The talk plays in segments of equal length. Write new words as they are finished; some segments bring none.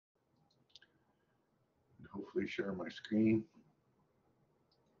hopefully share my screen.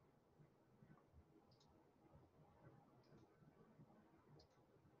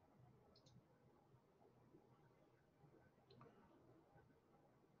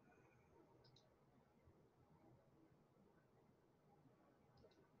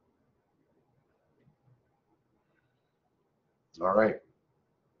 All right,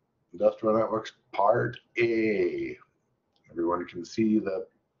 Industrial Networks Part A. Everyone can see the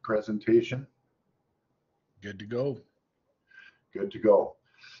presentation? Good to go. Good to go.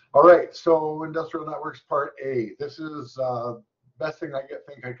 All right, so Industrial Networks Part A. This is best thing I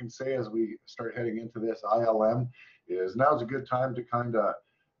think I can say as we start heading into this ILM is now's a good time to kind of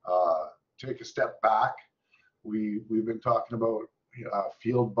take a step back. We've been talking about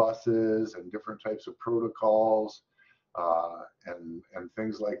field buses and different types of protocols and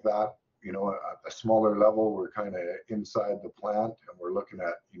things like that. You know, at a smaller level, we're kind of inside the plant and we're looking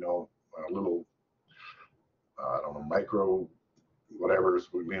at, you know, a little, I don't know, micro whatever.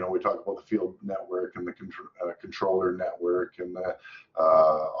 You know, we talk about the field network and the controller network and the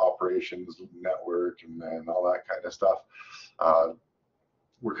operations network and all that kind of stuff.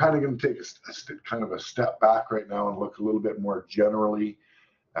 We're kind of going to take kind of a step back right now and look a little bit more generally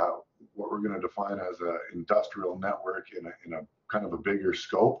at what we're going to define as an industrial network in a kind of a bigger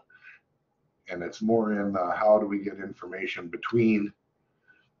scope. And it's more in how do we get information between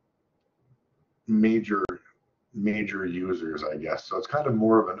major users, I guess. So it's kind of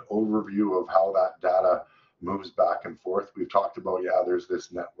more of an overview of how that data moves back and forth. We've talked about, yeah, there's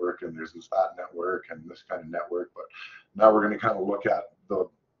this network and there's that network and this kind of network, but now we're going to kind of look at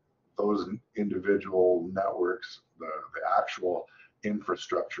those individual networks, the actual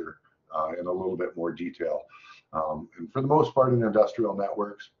infrastructure in a little bit more detail. And for the most part in industrial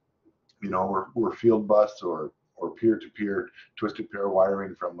networks, you know, we're field bus or peer-to-peer twisted pair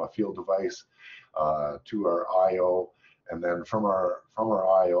wiring from a field device to our IO, and then from our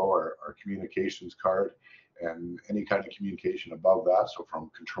IO, our communications card, and any kind of communication above that. So from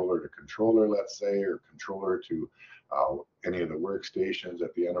controller to controller, let's say, or controller to any of the workstations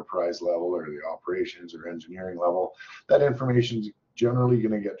at the enterprise level or the operations or engineering level, that information is generally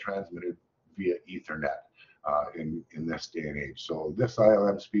going to get transmitted via Ethernet in this day and age. So this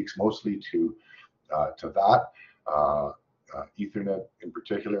ILM speaks mostly to that, Ethernet in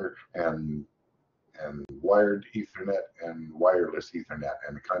particular, and wired Ethernet and wireless Ethernet,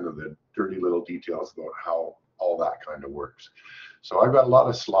 and kind of the dirty little details about how all that kind of works. So I've got a lot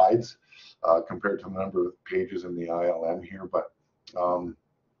of slides compared to the number of pages in the ILM here, but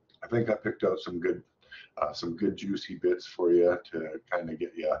I think I picked out some good juicy bits for you to kind of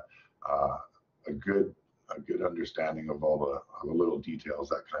get you a good understanding of all the little details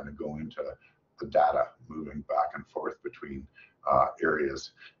that kind of go into the data moving back and forth between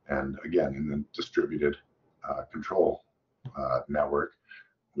areas, and again in the distributed control network,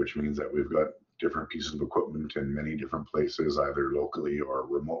 which means that we've got different pieces of equipment in many different places, either locally or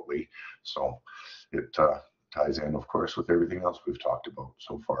remotely. So it ties in, of course, with everything else we've talked about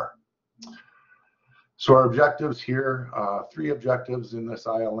so far. So our objectives here, 3 objectives in this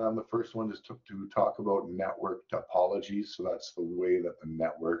ILM. The first one is to talk about network topologies. So that's the way that the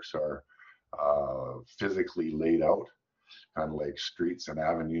networks are physically laid out, kind of like streets and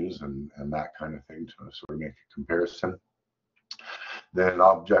avenues and that kind of thing, to sort of make a comparison. Then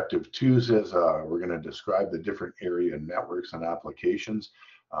objective 2 says we're going to describe the different area networks and applications.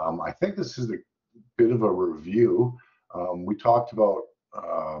 I think this is a bit of a review. We talked about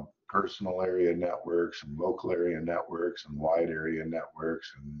personal area networks and local area networks and wide area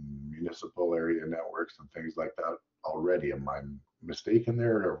networks and municipal area networks and things like that already. Am I mistaken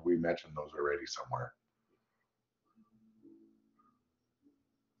there, or have we mentioned those already somewhere?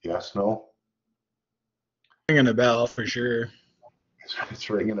 Yes, no? Ringing a bell for sure. It's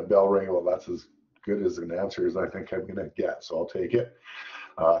ringing a bell ring. Well, that's as good as an answer as I think I'm going to get, so I'll take it.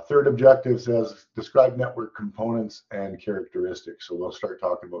 Third objective says describe network components and characteristics. So we'll start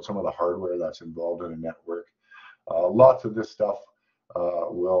talking about some of the hardware that's involved in a network. Lots of this stuff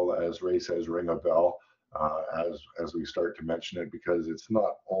will, as Ray says, ring a bell as we start to mention it, because it's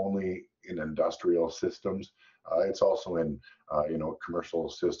not only in industrial systems, it's also in commercial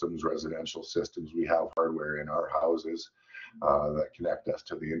systems, residential systems. We have hardware in our houses that connect us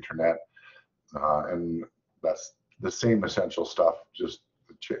to the internet, and that's the same essential stuff. Just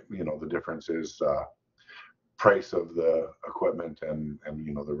the difference is price of the equipment and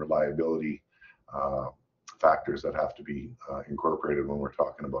the reliability factors that have to be incorporated when we're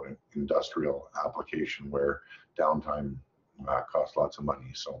talking about an industrial application where downtime costs lots of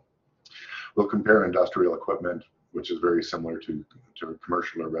money. So we'll compare industrial equipment, which is very similar to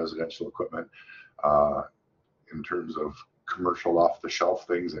commercial or residential equipment, in terms of commercial off-the-shelf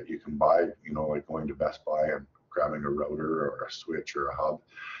things that you can buy, you know, like going to Best Buy and grabbing a router or a switch or a hub,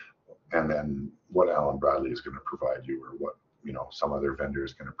 and then what Allen Bradley is going to provide you, or what, you know, some other vendor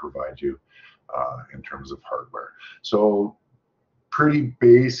is going to provide you in terms of hardware. So pretty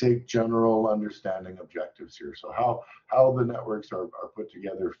basic general understanding objectives here. So how the networks are put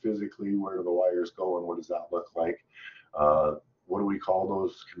together physically, where do the wires go, and what does that look like? What do we call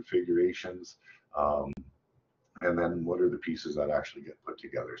those configurations? And then what are the pieces that actually get put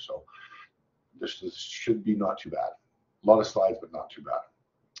together? So this should be not too bad. A lot of slides, but not too bad.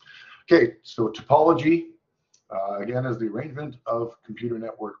 Okay, so topology, again, is the arrangement of computer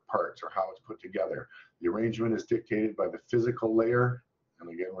network parts, or how it's put together. The arrangement is dictated by the physical layer. And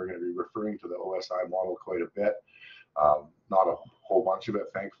again, we're going to be referring to the OSI model quite a bit. Not a whole bunch of it,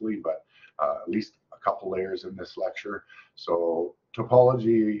 thankfully, but at least a couple layers in this lecture. So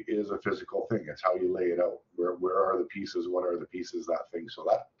topology is a physical thing. It's how you lay it out. Where are the pieces? What are the pieces? That thing. So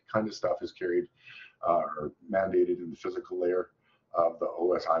that kind of stuff is carried or mandated in the physical layer of the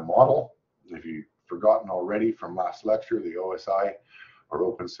OSI model. If you've forgotten already from last lecture, the OSI, or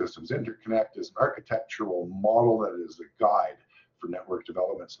Open Systems Interconnect, is an architectural model that is a guide for network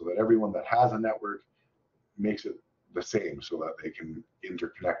development, so that everyone that has a network makes it the same so that they can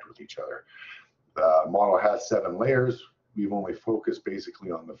interconnect with each other. The model has 7 layers. We've only focused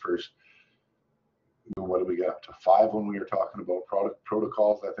basically on the first, what do we get up to 5 when we were talking about product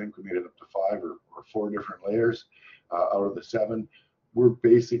protocols. I think we made it up to 5 or 4 different layers out of the 7. We're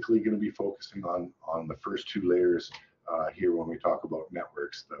basically going to be focusing on the first 2 layers here when we talk about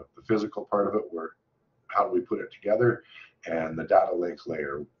networks. The physical part of it, where how do we put it together, and the data link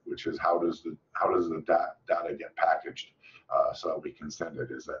layer, which is how does the data get packaged so that we can send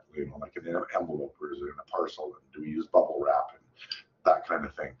it. Is that, you know, like an envelope, or is it in a parcel? And do we use bubble wrap and that kind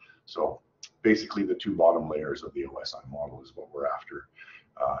of thing? So basically, the 2 bottom layers of the OSI model is what we're after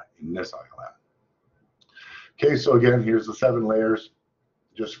in this ILM. Okay, so again, here's the 7 layers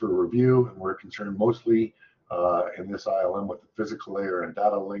just for review, and we're concerned mostly in this ILM with the physical layer and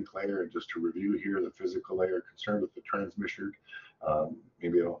data link layer. And just to review here, the physical layer, concerned with the transmission.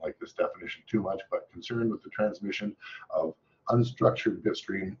 Maybe I don't like this definition too much, but concerned with the transmission of unstructured bit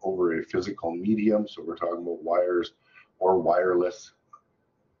stream over a physical medium. So we're talking about wires or wireless,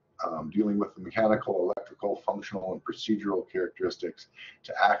 dealing with the mechanical, electrical, functional, and procedural characteristics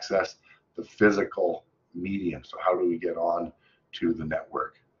to access the physical medium. So how do we get on to the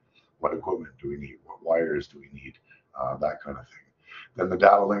network? What equipment do we need? What wires do we need? That kind of thing. Then the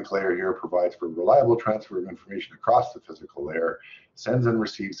data link layer here provides for reliable transfer of information across the physical layer, sends and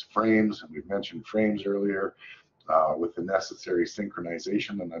receives frames, and we've mentioned frames earlier, with the necessary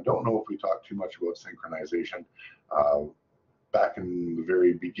synchronization. And I don't know if we talked too much about synchronization. Back in the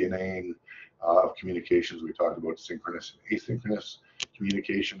very beginning of communications, we talked about synchronous and asynchronous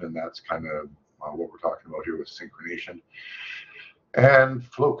communication, and that's kind of what we're talking about here with synchronization. And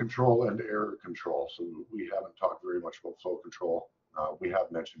flow control and error control. So we haven't talked very much about flow control. We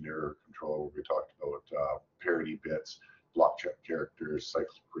have mentioned error control. We talked about parity bits, block check characters, cyclic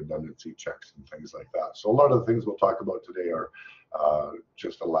redundancy checks, and things like that. So a lot of the things we'll talk about today are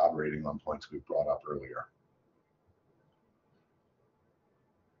just elaborating on points we brought up earlier.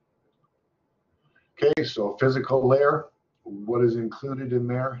 Okay, so physical layer. What is included in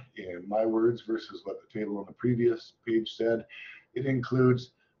there, in my words versus what the table on the previous page said? It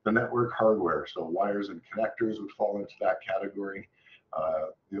includes the network hardware, so wires and connectors would fall into that category.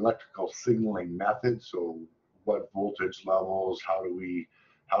 The electrical signaling method, so what voltage levels, how do we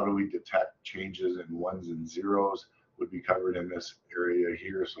detect changes in 1s and 0s, would be covered in this area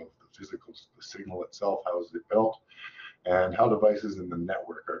here. So the signal itself, how is it built, and how devices in the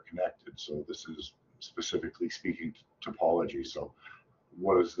network are connected. So this is specifically speaking to topology. So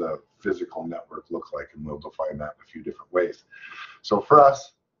what does the physical network look like? And we'll define that in a few different ways. So for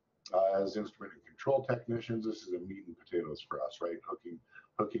us, as instrument and control technicians, this is a meat and potatoes for us, right?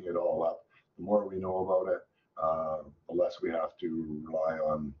 Hooking it all up. The more we know about it, the less we have to rely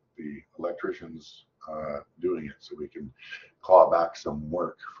on the electricians doing it, so we can claw back some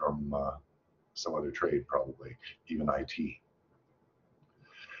work from some other trade, probably even IT.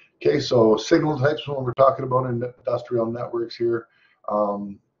 Okay, so signal types when we're talking about industrial networks here.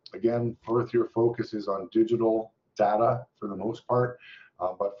 Again, your focus is on digital data for the most part,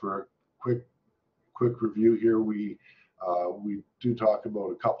 but for a quick review here, we do talk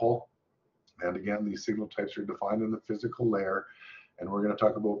about a couple. And again, these signal types are defined in the physical layer, and we're going to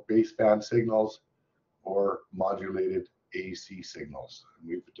talk about baseband signals or modulated AC signals. And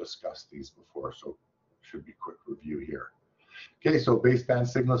we've discussed these before, so should be quick review here. Okay, so baseband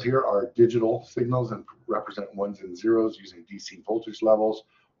signals here are digital signals and represent ones and zeros using DC voltage levels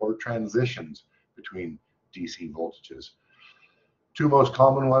or transitions between DC voltages. Two most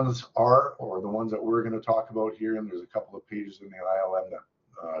common ones are, or the ones that we're going to talk about here, and there's a couple of pages in the ILM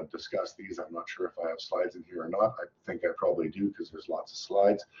that discuss these. I'm not sure if I have slides in here or not. I think I probably do because there's lots of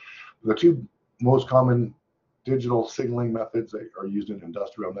slides. The two most common digital signaling methods that are used in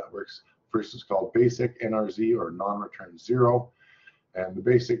industrial networks. First is called basic NRZ, or non-return zero. And the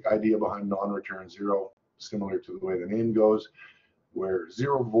basic idea behind non-return zero, similar to the way the name goes, where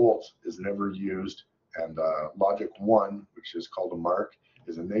 0 volts is never used, and logic 1, which is called a mark,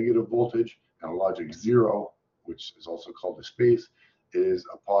 is a negative voltage, and logic 0, which is also called a space, is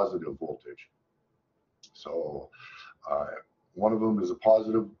a positive voltage. So one of them is a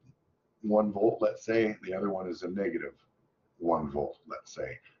positive 1 volt, let's say, the other one is a negative 1 volt, let's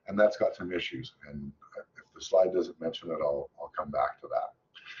say, and that's got some issues, and if the slide doesn't mention it, I'll come back to that.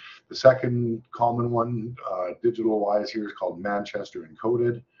 The second common one, digital-wise here, is called Manchester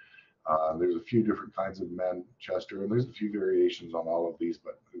encoded. There's a few different kinds of Manchester, and there's a few variations on all of these,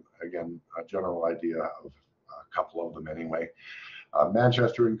 but again, a general idea of a couple of them anyway.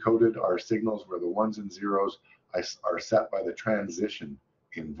 Manchester encoded are signals where the ones and zeros are set by the transition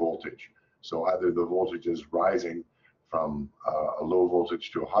in voltage. So either the voltage is rising from a low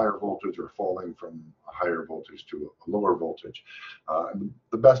voltage to a higher voltage, or falling from a higher voltage to a lower voltage. And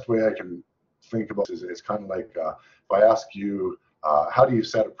the best way I can think about this is it's kind of like if I ask you, how do you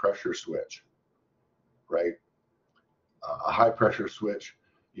set a pressure switch, right? A high pressure switch,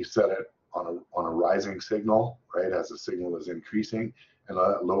 you set it on a rising signal, right, as the signal is increasing, and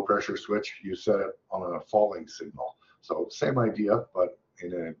a low pressure switch, you set it on a falling signal. So same idea, but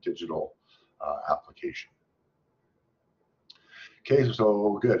in a digital application. Okay,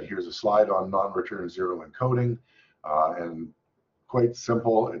 so good. Here's a slide on non-return zero encoding, and quite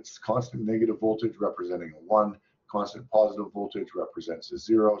simple. It's constant negative voltage representing a 1. Constant positive voltage represents a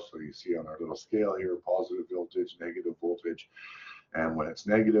 0. So you see on our little scale here, positive voltage, negative voltage. And when it's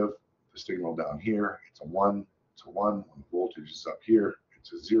negative, the signal down here, it's a 1. It's a 1. When the voltage is up here,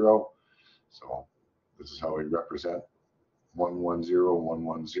 it's a 0. So this is how we represent 1, 1, 0, 1,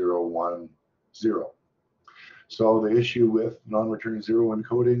 1, 0, 1, 0. So the issue with non-return zero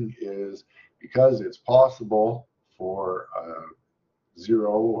encoding is because it's possible for a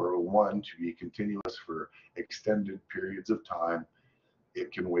 0 or a 1 to be continuous for extended periods of time,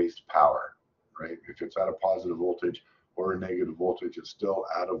 it can waste power, right? If it's at a positive voltage or a negative voltage, it's still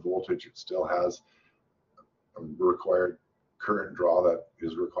at a voltage. It still has a required current draw that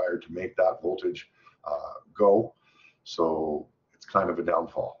is required to make that voltage go. So it's kind of a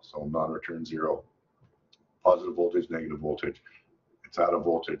downfall. So non-return zero, positive voltage, negative voltage, it's at a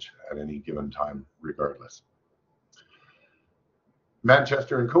voltage at any given time regardless.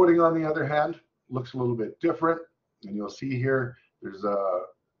 Manchester encoding, on the other hand, looks a little bit different, and you'll see here there's a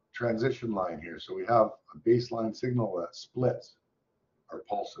transition line here. So we have a baseline signal that splits our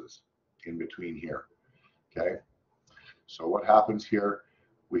pulses in between here. Okay, so what happens here,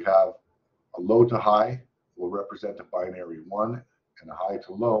 we have a low to high will represent a binary 1, and a high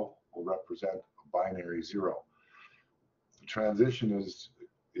to low will represent a binary 0. The transition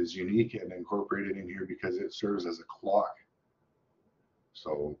is unique and incorporated in here because it serves as a clock.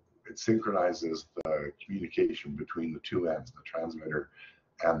 So it synchronizes the communication between the two ends, the transmitter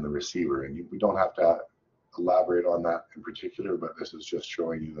and the receiver. And we don't have to elaborate on that in particular, but this is just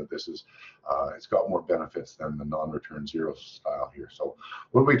showing you that this is, it's got more benefits than the non-return zero style here. So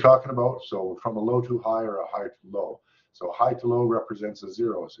what are we talking about? So from a low to high or a high to low. So high to low represents a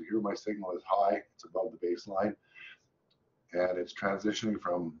 0. So here my signal is high, it's above the baseline, and it's transitioning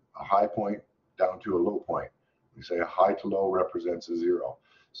from a high point down to a low point. We say a high to low represents a 0.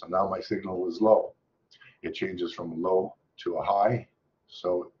 So now my signal is low. It changes from a low to a high,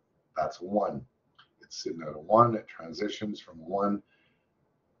 so that's a 1. It's sitting at a 1. It transitions from 1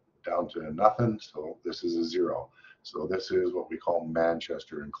 down to nothing, so this is a 0. So this is what we call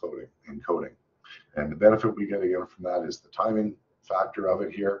Manchester encoding. And the benefit we get again from that is the timing factor of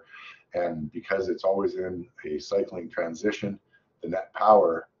it here. And because it's always in a cycling transition, the net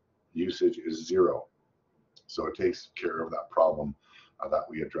power usage is 0. So it takes care of that problem that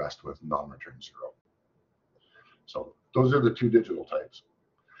we addressed with non-return zero. So those are the two digital types.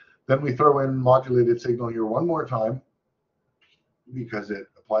 Then we throw in modulated signal here one more time because it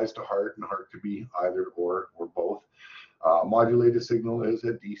applies to HART, and HART could be either or both. Modulated signal is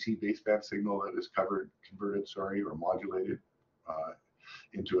a DC baseband signal that is converted, or modulated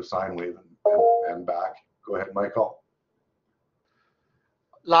into a sine wave and back. Go ahead, Michael.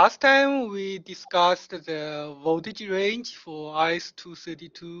 Last time we discussed the voltage range for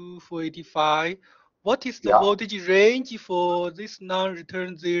IS-232 485. What is the Yeah, voltage range for this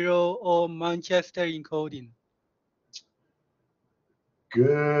non-return zero or Manchester encoding?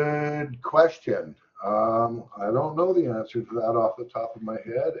 good question. I don't know the answer to that off the top of my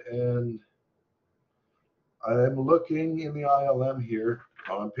head, and I'm looking in the ILM here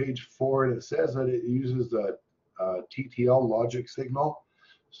on page 4, and it says that it uses a TTL logic signal.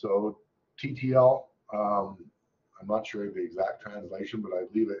 So TTL, I'm not sure of the exact translation, but I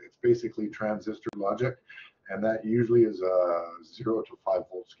believe it's basically transistor logic, and that usually is a 0 to 5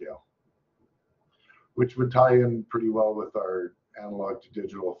 volt scale, which would tie in pretty well with our analog to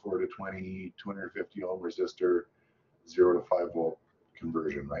digital 4 to 20, 250 ohm resistor, 0 to 5 volt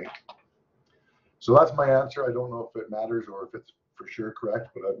conversion, right? So that's my answer. I don't know if it matters or if it's for sure correct,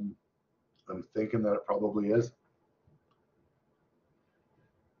 but I'm thinking that it probably is.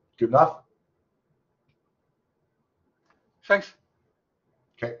 Good enough? Thanks.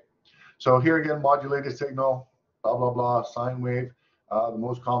 Okay. So here again, modulated signal, blah, blah, blah, sine wave. The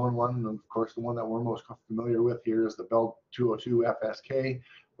most common one, and of course, the one that we're most familiar with here is the Bell 202 FSK,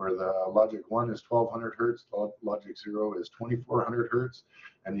 where the logic 1 is 1200 hertz, logic 0 is 2400 hertz.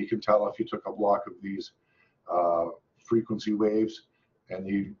 And you can tell if you took a block of these frequency waves and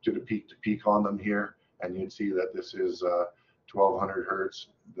you did a peak to peak on them here, and you'd see that this is 1200 hertz.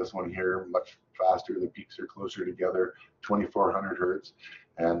 This one here, much faster, the peaks are closer together, 2400 hertz,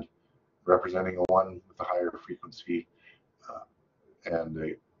 and representing a 1 with a higher frequency.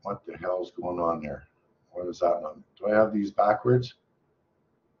 And what the hell's going on there? What is that one? Do I have these backwards?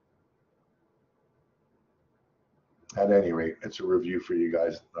 At any rate, it's a review for you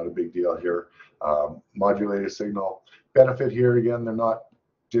guys, not a big deal here. Modulated signal. Benefit here, again, they're not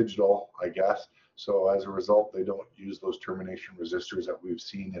digital, I guess. So as a result, they don't use those termination resistors that we've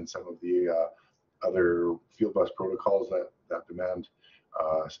seen in some of the other field bus protocols that demand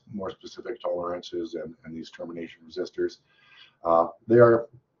more specific tolerances and these termination resistors. They are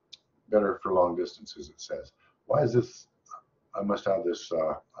better for long distances, it says. Why is this? I must have this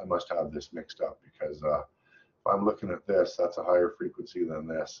mixed up, because if I'm looking at this, that's a higher frequency than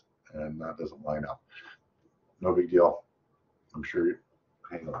this, and that doesn't line up. No big deal. I'm sure.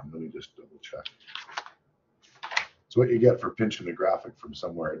 Hang on, let me just double check. It's what you get for pinching a graphic from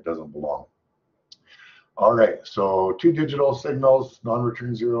somewhere it doesn't belong. All right, so 2 digital signals,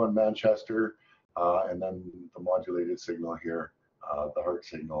 non-return 0 in Manchester, and then the modulated signal here, the Hart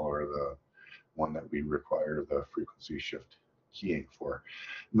signal, or the one that we require the frequency shift keying for.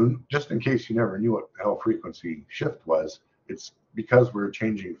 Just in case you never knew what the hell frequency shift was, it's because we're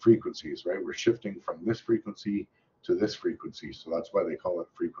changing frequencies, right? We're shifting from this frequency to this frequency, so that's why they call it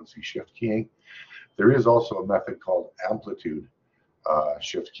frequency shift keying. There is also a method called amplitude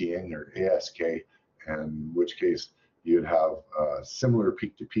shift keying, or ASK, in which case you'd have similar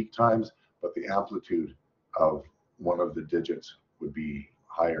peak-to-peak times, but the amplitude of one of the digits would be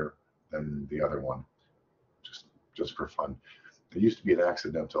higher than the other one, just for fun. It used to be an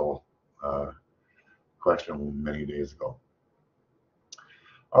accidental question many days ago.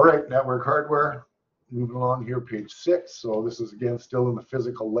 All right, network hardware. Moving along here, page 6. So this is, again, still in the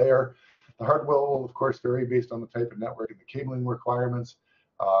physical layer. The hardware will, of course, vary based on the type of network and the cabling requirements.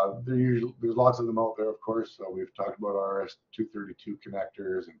 There's lots of them out there, of course. So we've talked about RS-232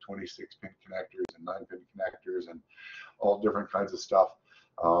 connectors and 26-pin connectors and 9-pin connectors and all different kinds of stuff.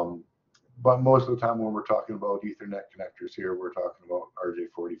 But most of the time when we're talking about Ethernet connectors here, we're talking about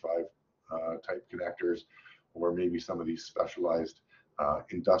RJ45 type connectors, or maybe some of these specialized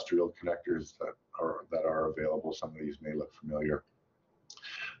industrial connectors that are available. Some of these may look familiar.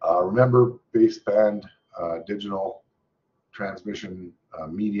 Remember, baseband digital transmission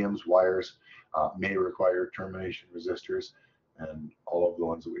mediums, wires, may require termination resistors, and all of the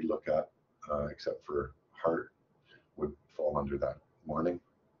ones that we look at, except for Hart, would fall under that warning.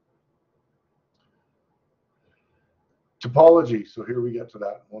 Topology. So here we get to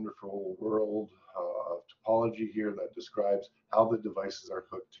that wonderful world of topology here that describes how the devices are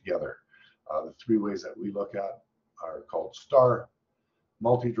hooked together. The 3 ways that we look at are called star,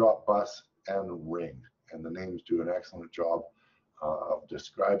 multi-drop bus, and ring. And the names do an excellent job of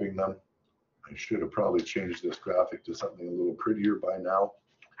describing them. I should have probably changed this graphic to something a little prettier by now,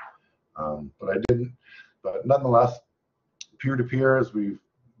 but I didn't. But nonetheless, peer-to-peer, as we've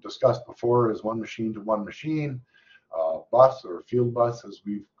discussed before, is one machine to one machine. Bus, or field bus, as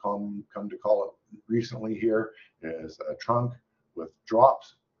we've come to call it recently here, is a trunk with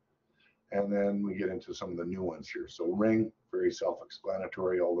drops. And then we get into some of the new ones here. So ring, very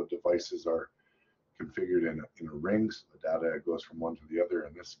self-explanatory. All the devices are configured in a ring, so the data goes from one to the other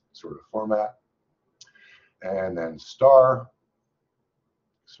in this sort of format. And then star,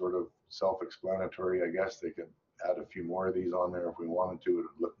 sort of self-explanatory, I guess. They could add a few more of these on there if we wanted to. It would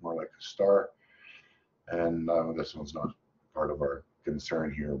look more like a star. And this one's not part of our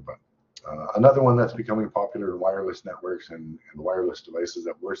concern here, but another one that's becoming popular in wireless networks and wireless devices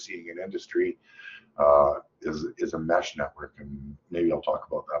that we're seeing in industry is a mesh network, and maybe I'll talk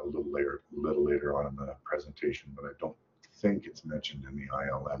about that a little later on in the presentation, but I don't think it's mentioned in the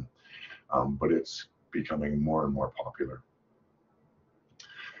ILM, but it's becoming more and more popular.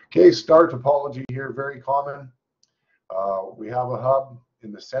 Okay, star topology here, very common. We have a hub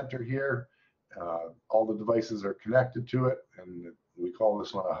in the center here. All the devices are connected to it, and we call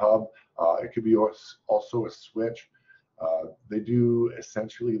this one a hub. It could be also a switch. They do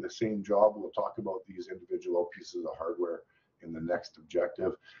essentially the same job. We'll talk about these individual pieces of hardware in the next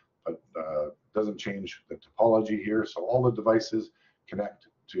objective, but doesn't change the topology here. So all the devices connect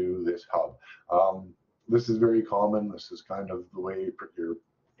to this hub. This is very common. This is kind of the way your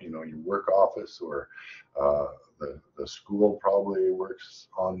work office or the school probably works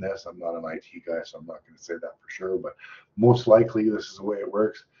on this. I'm not an IT guy, so I'm not going to say that for sure, but most likely this is the way it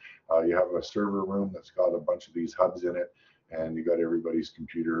works. You have a server room that's got a bunch of these hubs in it, and you got everybody's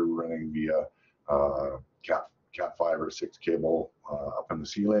computer running via Cat 5 or 6 cable up in the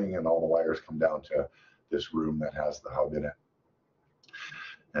ceiling, and all the wires come down to this room that has the hub in it.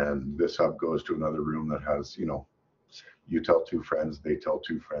 And this hub goes to another room that has, you tell two friends, they tell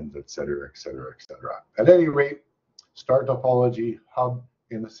two friends, et cetera, et cetera, et cetera. At any rate, star topology, hub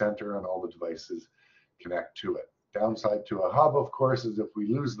in the center, and all the devices connect to it. Downside to a hub, of course, is if we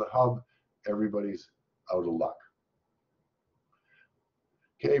lose the hub, everybody's out of luck.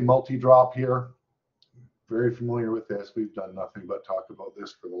 Okay, multi-drop here. Very familiar with this. We've done nothing but talk about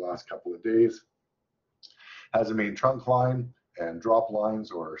this for the last couple of days. Has a main trunk line and drop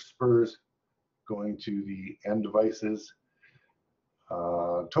lines or spurs going to the end devices.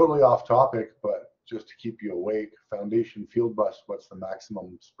 Totally off topic, but just to keep you awake, foundation field bus, what's the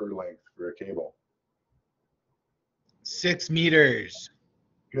maximum spur length for a cable? 6 meters.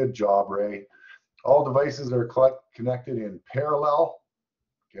 Good job, Ray. All devices are connected in parallel.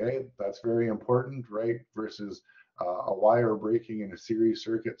 Okay, that's very important, right? Versus a wire breaking in a series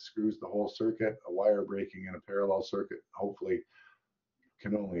circuit screws the whole circuit. A wire breaking in a parallel circuit hopefully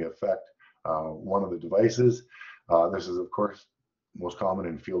can only affect one of the devices. This is, of course, most common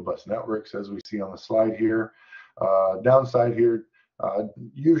in field bus networks, as we see on the slide here. Downside here,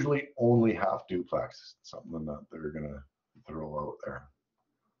 usually only half duplex, something that they're going to throw out there.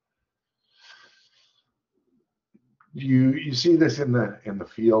 You see this in the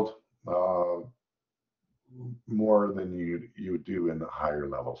field more than you do in the higher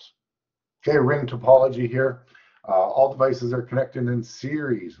levels. Okay, ring topology here. All devices are connected in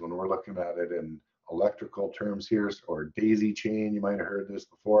series when we're looking at it in electrical terms here, or daisy chain. You might have heard this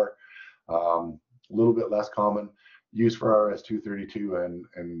before. A little bit less common, used for RS-232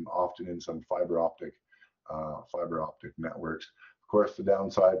 and often in some fiber optic networks. Of course, the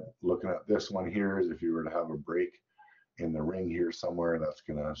downside looking at this one here is if you were to have a break in the ring here somewhere, that's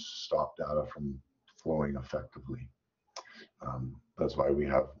going to stop data from flowing effectively. That's why we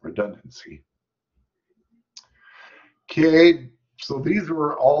have redundancy. Okay, so these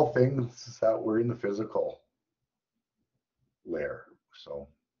were all things that were in the physical layer. So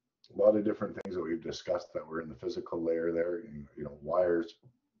a lot of different things that we've discussed that were in the physical layer there, wires,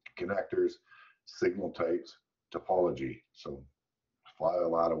 connectors, signal types, topology. So fly a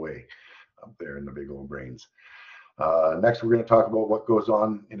lot away up there in the big old brains. Next, we're going to talk about what goes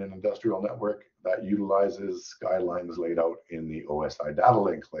on in an industrial network that utilizes guidelines laid out in the OSI data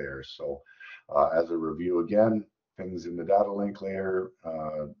link layer. So as a review again, things in the data link layer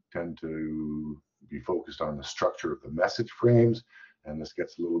tend to be focused on the structure of the message frames, and this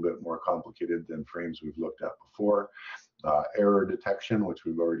gets a little bit more complicated than frames we've looked at before. Error detection, which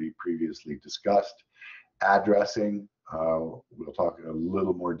we've already previously discussed. Addressing, we'll talk in a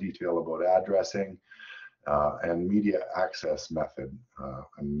little more detail about addressing. And media access method.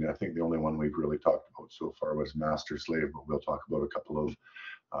 And I think the only one we've really talked about so far was master slave, but we'll talk about a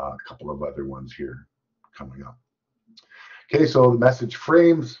couple of other ones here coming up. Okay, so the message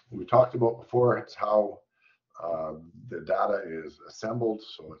frames we talked about before. It's how the data is assembled.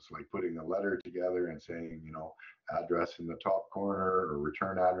 So it's like putting a letter together and saying, address in the top corner or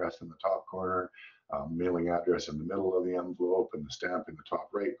return address in the top corner. Mailing address in the middle of the envelope and the stamp in the top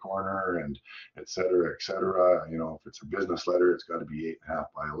right corner, and et cetera, et cetera. If it's a business letter, it's got to be 8.5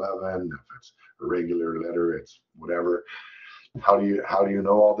 by 11. If it's a regular letter, it's whatever. How do you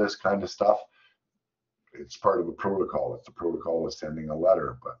know all this kind of stuff? it's part of a protocol. It's the protocol of sending a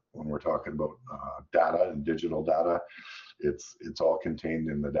letter. But when we're talking about data and digital data, it's all contained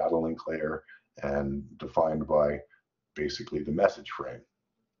in the data link layer and defined by basically the message frame.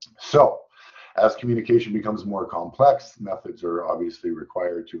 So as communication becomes more complex, methods are obviously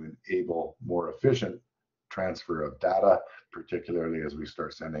required to enable more efficient transfer of data, particularly as we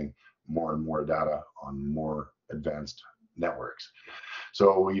start sending more and more data on more advanced networks.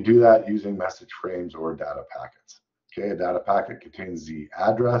 So we do that using message frames or data packets. Okay, a data packet contains the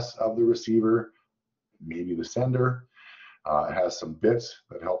address of the receiver, maybe the sender. It has some bits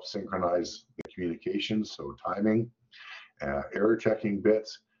that help synchronize the communications, so timing, error checking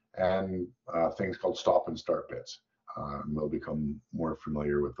bits, and things called stop and start bits. We'll become more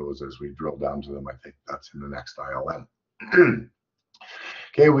familiar with those as we drill down to them. I think that's in the next ILM.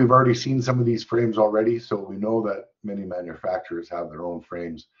 Okay, we've already seen some of these frames already, so we know that many manufacturers have their own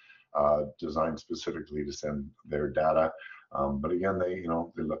frames designed specifically to send their data. But again,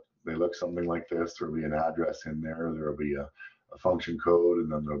 they look something like this. There'll be an address in there. There'll be a function code, and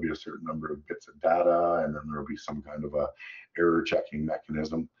then there'll be a certain number of bits of data, and then there'll be some kind of a error checking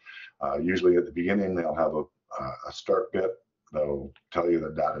mechanism. Usually at the beginning, they'll have a start bit that'll tell you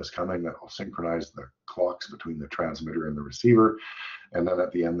that data is coming, that will synchronize the clocks between the transmitter and the receiver. And then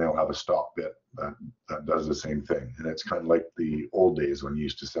at the end, they'll have a stop bit that does the same thing. And it's kind of like the old days when you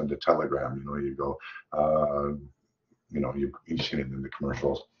used to send a telegram. You go, you've seen it in the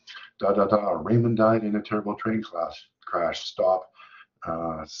commercials. Raymond died in a terrible train crash. Stop.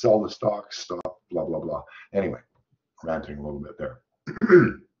 Sell the stock. Stop. Blah, blah, blah. Anyway, ranting a little bit there.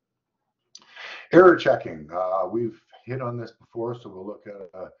 Error checking. We've hit on this before, so we'll look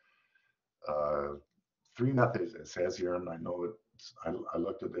at 3 methods. It says here, and I know I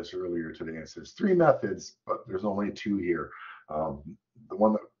looked at this earlier today. It says 3 methods, but there's only 2 here. The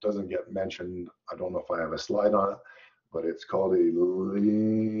one that doesn't get mentioned, I don't know if I have a slide on it, but it's called a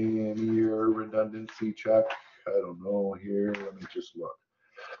linear redundancy check. I don't know here. Let me just look.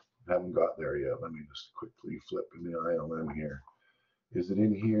 I haven't got there yet. Let me just quickly flip in the ILM here. Is it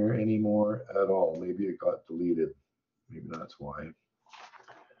in here anymore at all? Maybe it got deleted. Maybe that's why.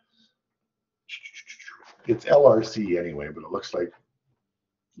 It's LRC anyway, but it looks like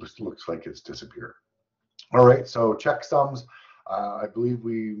it's disappeared. All right, so checksums. I believe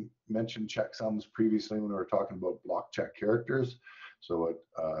we mentioned checksums previously when we were talking about block check characters. So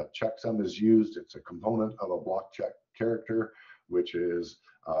a checksum is used. It's a component of a block check character, which is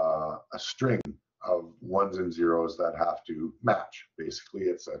a string of 1s and 0s that have to match. Basically,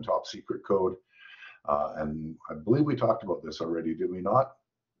 it's a top secret code. And I believe we talked about this already, did we not?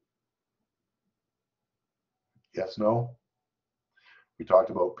 Yes, no? We talked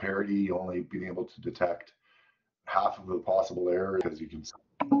about parity only being able to detect half of the possible errors, as you can see.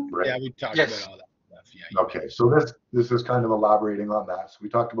 Right? Yeah, we talked Yes. about all that stuff. Yeah. Okay, so this is kind of elaborating on that. So we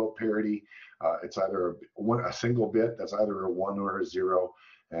talked about parity. It's either a single bit that's either a 1 or a 0,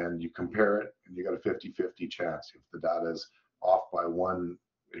 and you compare it, and you got a 50-50 chance. If the data is off by 1,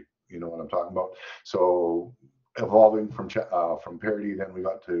 you know what I'm talking about. So evolving from parity, then we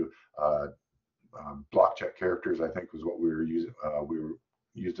got to block check characters, I think was what we were using. We were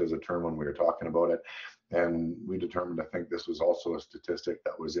used as a term when we were talking about it. And we determined, I think this was also a statistic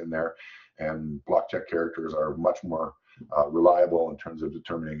that was in there. And block check characters are much more reliable in terms of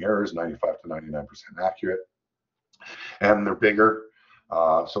determining errors, 95 to 99% accurate. And they're bigger,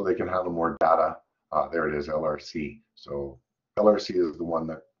 so they can handle more data. There it is, LRC. So LRC is the one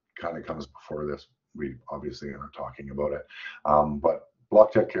that kind of comes before this. We obviously aren't talking about it. But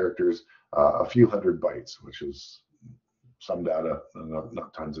block check characters, a few hundred bytes, which is some data,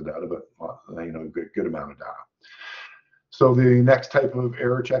 not tons of data, but good amount of data. So the next type of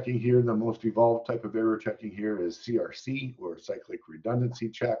error checking here, the most evolved type of error checking here is CRC, or cyclic redundancy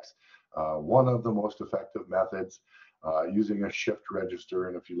checks. One of the most effective methods, using a shift register.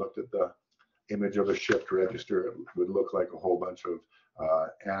 And if you looked at the image of a shift register, it would look like a whole bunch of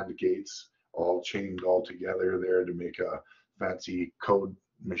AND gates all chained all together there to make a fancy code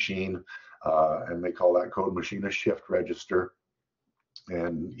machine. And they call that code machine a shift register.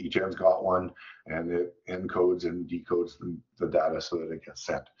 And each end's got one, and it encodes and decodes the data so that it gets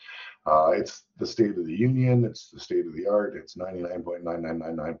sent. It's the state of the union. It's the state of the art. It's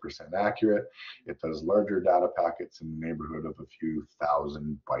 99.9999% accurate. It does larger data packets in the neighborhood of a few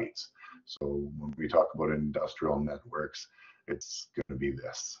thousand bytes. So when we talk about industrial networks, it's going to be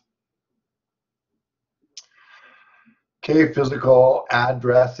this. Okay, physical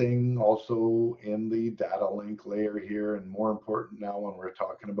addressing also in the data link layer here, and more important now when we're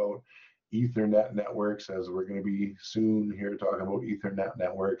talking about Ethernet networks, as we're going to be soon here talking about Ethernet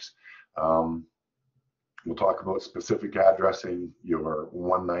networks. We'll talk about specific addressing, your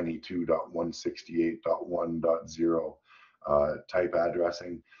 192.168.1.0 type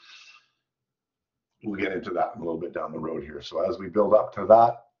addressing. We'll get into that a little bit down the road here. So as we build up to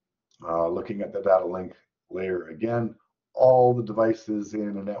that, looking at the data link layer again, all the devices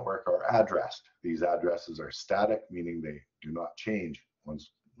in a network are addressed. These addresses are static, meaning they do not change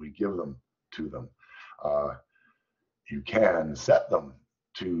once we give them to them. You can set them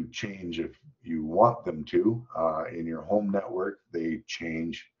to change if you want them to. In your home network, they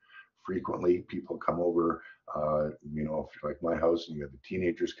change frequently. People come over, you know, if you're like my house and you have the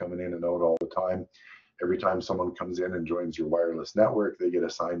teenagers coming in and out all the time, every time someone comes in and joins your wireless network, they get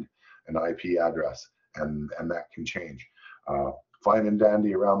assigned an IP address, and that can change. Fine and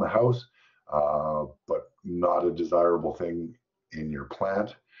dandy around the house, but not a desirable thing in your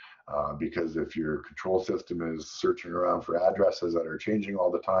plant. Because if your control system is searching around for addresses that are changing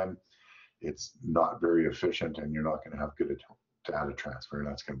all the time, it's not very efficient, and you're not going to have good data transfer, and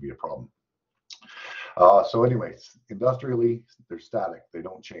that's going to be a problem. So anyways, industrially, they're static. They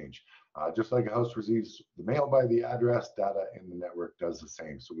don't change. Just like a house receives the mail by the address, data in the network does the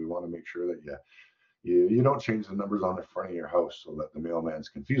same. So we want to make sure that you don't change the numbers on the front of your house so that the mailman's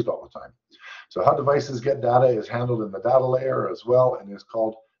confused all the time. So how devices get data is handled in the data layer as well, and is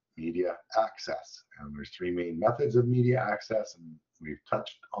called media access. And there's three main methods of media access, and we've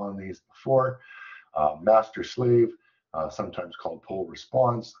touched on these before. Master slave, sometimes called pull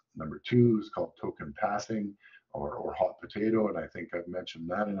response. Number two is called token passing, or hot potato, and I think I've mentioned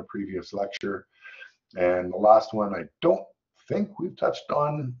that in a previous lecture. And the last one I don't think we've touched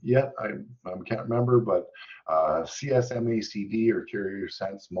on yet, I can't remember, but CSMACD, or carrier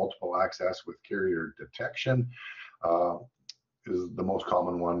sense multiple access with carrier detection, is the most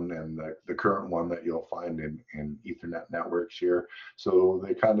common one, and the current one that you'll find in Ethernet networks here. So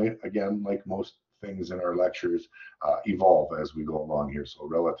they kind of, again, like most things in our lectures, evolve as we go along here. So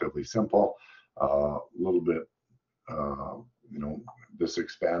relatively simple, a little bit, you know, this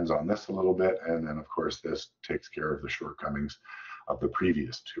expands on this a little bit, and then of course this takes care of the shortcomings of the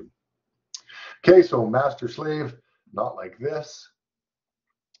previous two. Okay, so master slave, not like this.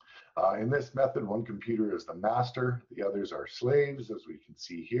 In this method, one computer is the master, the others are slaves, as we can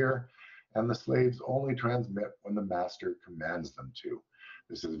see here, and the slaves only transmit when the master commands them to.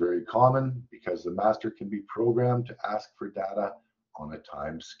 This is very common because the master can be programmed to ask for data on a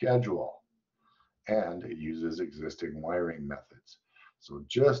time schedule, and it uses existing wiring methods. So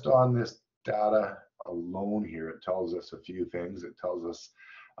just on this data alone here, it tells us a few things. It tells us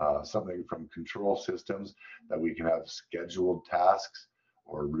something from control systems, that we can have scheduled tasks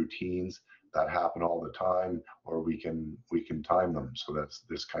or routines that happen all the time, or we can time them. So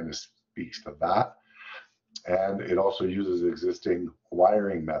this kind of speaks to that. And it also uses existing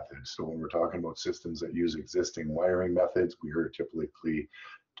wiring methods. So when we're talking about systems that use existing wiring methods, we are typically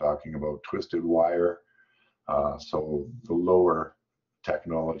talking about twisted wire. So the lower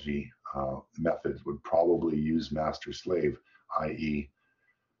technology methods would probably use master slave, i.e.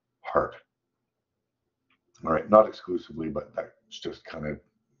 HART. All right, not exclusively, but that's just kind of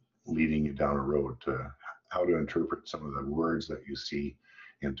leading you down a road to how to interpret some of the words that you see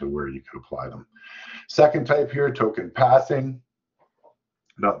into where you could apply them. Second type here, token passing.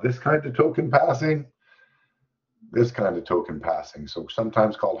 Not this kind of token passing, this kind of token passing. So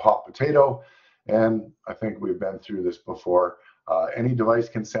sometimes called hot potato, and I think we've been through this before. Any device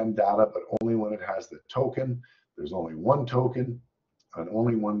can send data, but only when it has the token. There's only one token, and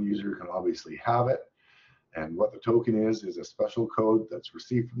only one user can obviously have it. And what the token is a special code that's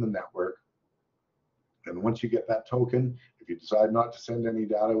received from the network. And once you get that token, if you decide not to send any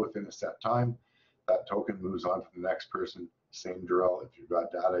data within a set time, that token moves on to the next person. Same drill. If you've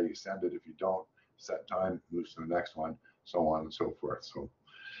got data, you send it. If you don't, set time, moves to the next one, so on and so forth. So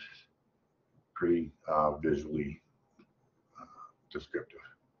pretty visually descriptive.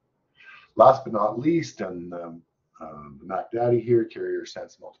 Last but not least, and the Mac Daddy here, carrier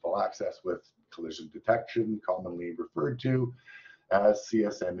sense multiple access with collision detection, commonly referred to as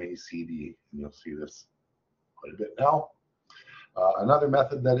CSMACD, and you'll see this quite a bit now. Another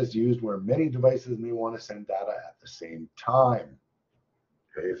method that is used where many devices may want to send data at the same time.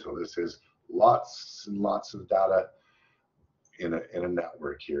 Okay, so this is lots and lots of data in a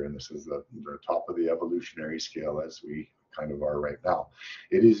network here, and this is the top of the evolutionary scale as we kind of are right now.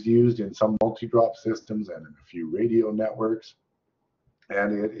 It is used in some multi-drop systems and in a few radio networks,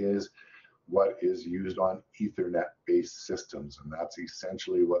 and it is what is used on Ethernet-based systems, and that's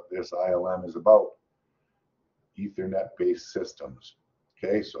essentially what this ILM is about. Ethernet-based systems.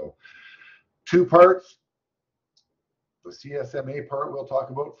 Okay, so two parts. the CSMA part we'll talk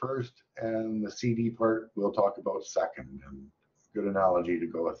about first, and the CD part we'll talk about second. And good analogy to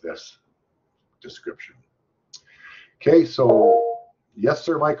go with this description. Okay, so yes,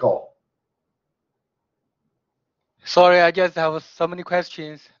 sir, Michael. Sorry, I just have so many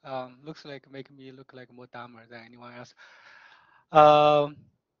questions. Looks like making me look like more dumber than anyone else.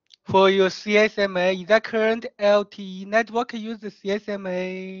 For your CSMA, is that current LTE network use the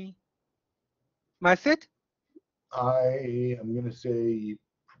CSMA method? I'm going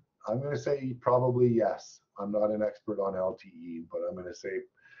to say probably yes. I'm not an expert on LTE, but I'm going to say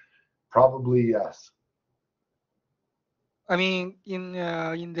probably yes. I mean, in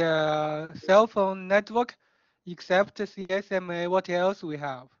the cell phone network, except CSMA, what else we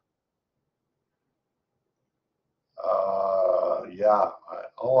have? Yeah,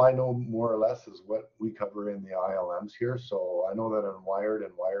 all I know more or less is what we cover in the ILMs here. So I know that on wired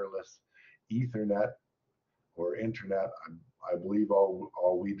and wireless Ethernet or internet, I believe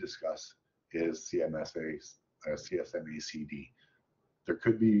all we discuss is CSMA CD. There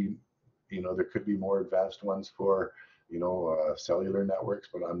could be, there could be more advanced ones for, cellular networks,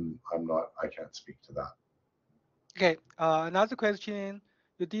 but I can't speak to that. Okay, another question.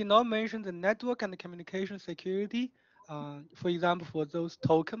 You did not mention the network and the communication security. For example, for those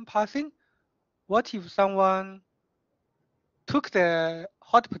token passing, what if someone took the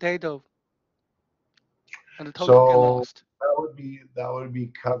hot potato and the token get lost? That would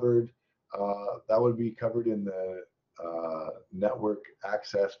be covered. That would be covered in the network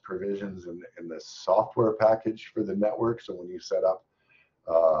access provisions in the software package for the network. So when you set up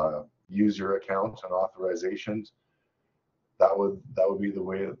user accounts and authorizations, that would be the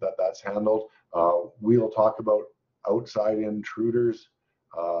way that's handled. We'll talk about outside intruders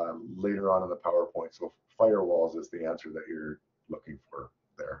later on in the PowerPoint. So firewalls is the answer that you're looking for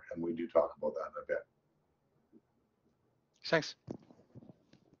there, and we do talk about that in a bit. Thanks.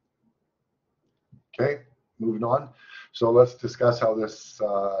 Okay, moving on. So let's discuss how this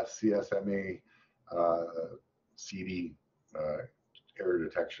CSMA CD error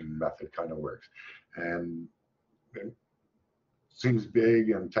detection method kind of works. And it seems big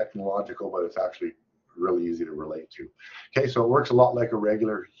and technological, but it's actually really easy to relate to. Okay, so it works a lot like a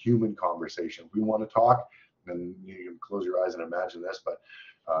regular human conversation. If we want to talk, then you can close your eyes and imagine this, but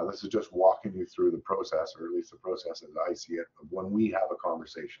this is just walking you through the process, or at least the process as I see it, of when we have a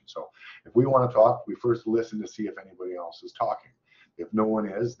conversation. So if we want to talk, we first listen to see if anybody else is talking. If no one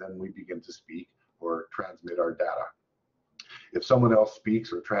is, then we begin to speak or transmit our data. If someone else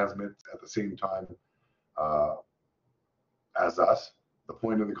speaks or transmits at the same time as us, the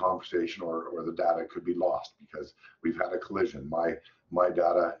point of the conversation or the data could be lost because we've had a collision. My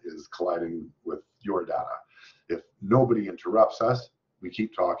data is colliding with your data. If nobody interrupts us, we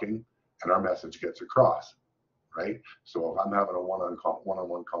keep talking and our message gets across, right? So if I'm having a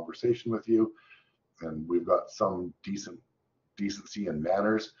one-on-one conversation with you and we've got some decency and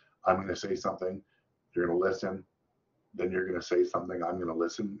manners, I'm going to say something, you're going to listen, then you're going to say something, I'm going to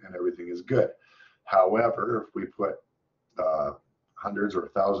listen, and everything is good. However, if we put hundreds or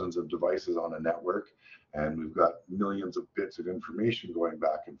thousands of devices on a network and we've got millions of bits of information going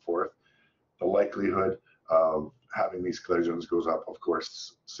back and forth, the likelihood of having these collisions goes up, of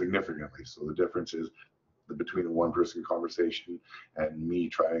course, significantly. So the difference is between a one-person conversation and me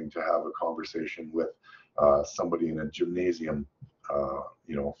trying to have a conversation with somebody in a gymnasium,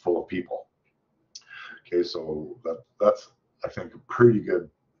 full of people. Okay, so that's I think a pretty good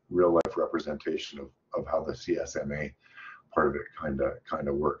real-life representation of how the CSMA part of it kind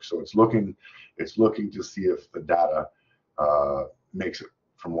of works. So it's looking to see if the data makes it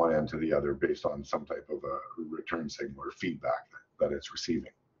from one end to the other based on some type of a return signal or feedback that it's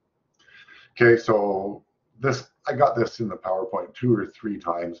receiving. Okay, so I got this in the PowerPoint 2 or 3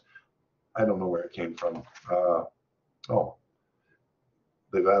 times. I don't know where it came from.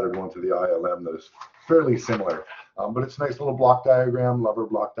 They've added one to the ILM that is fairly similar, but it's a nice little block diagram, Lover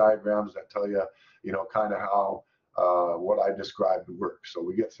block diagrams that tell you, kind of how what I described works. So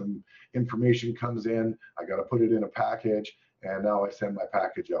we get some information comes in, I got to put it in a package, and now I send my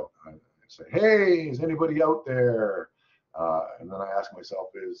package out. I say, hey, is anybody out there? And then I ask myself,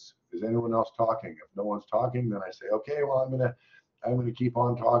 is anyone else talking? If no one's talking, then I say, okay, well, I'm gonna keep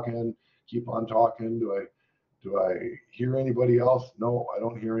on talking. Do I hear anybody else? No, I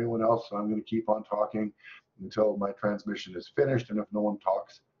don't hear anyone else. So I'm going to keep on talking until my transmission is finished. And if no one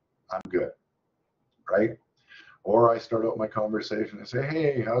talks, I'm good, right? Or I start out my conversation and say,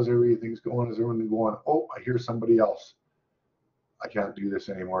 hey, how's everything's going? Is everything going? Oh, I hear somebody else. I can't do this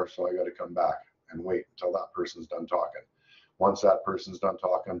anymore, so I got to come back and wait until that person's done talking. Once that person's done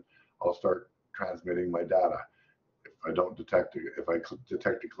talking, I'll start transmitting my data. If I don't detect, if I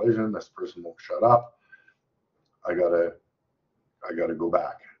detect a collision, this person won't shut up. I gotta go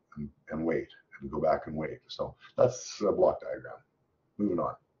back and wait, and go back and wait. So that's a block diagram. Moving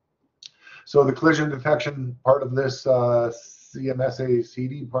on. So the collision detection part of this CMSA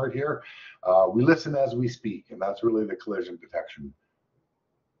CD part here, we listen as we speak, and that's really the collision detection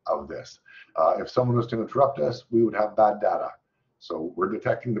of this. If someone was to interrupt us, we would have bad data. So we're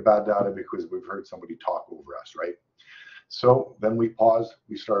detecting the bad data because we've heard somebody talk over us, right? So then we pause,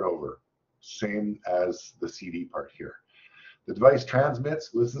 we start over. Same as the CD part here. The device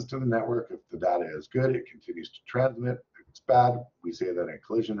transmits, listens to the network. If the data is good, it continues to transmit. If it's bad, we say that a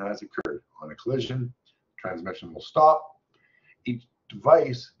collision has occurred. On a collision, transmission will stop. Each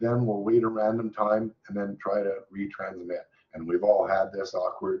device then will wait a random time and then try to retransmit. And we've all had this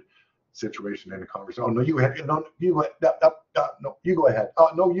awkward situation in a conversation. Oh, no, you had, no, you went, no, you go ahead. Oh,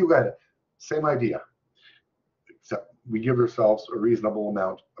 no, you go ahead. Same idea, except we give ourselves a reasonable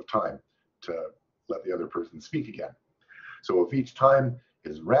amount of time to let the other person speak again. So if each time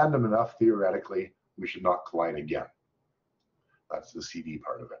is random enough, theoretically, we should not collide again. That's the CD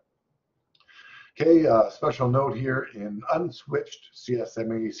part of it. Okay, special note here, in unswitched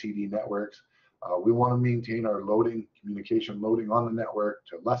CSMA CD networks, we want to maintain our loading, communication loading on the network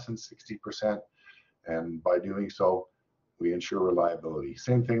to less than 60%. And by doing so, we ensure reliability.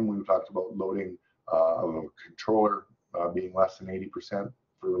 Same thing when we talked about loading of a controller being less than 80%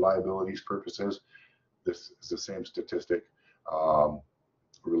 for reliability purposes. This is the same statistic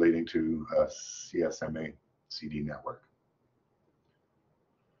relating to a CSMA CD network.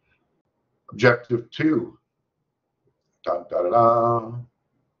 Objective 2. Da, da, da, da.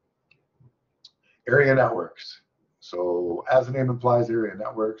 Area networks. So as the name implies, area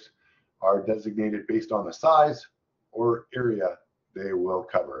networks are designated based on the size or area they will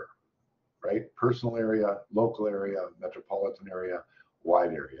cover, right? Personal area, local area, metropolitan area,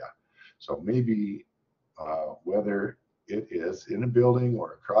 wide area. So maybe whether it is in a building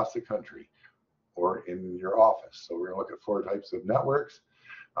or across the country or in your office. So we're going to look at 4 types of networks: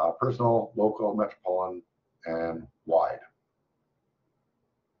 personal, local, metropolitan, and wide.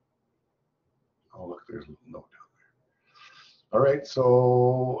 Oh, look, there's a little note down there. All right,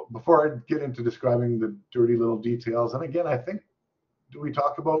 so before I get into describing the dirty little details, and again, I think, do we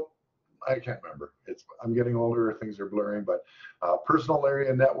talk about, I can't remember. I'm getting older, things are blurring, but personal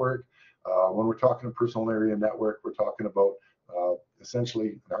area network, when we're talking a personal area network, we're talking about essentially,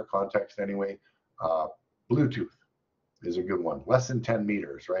 in our context anyway, Bluetooth is a good one. Less than 10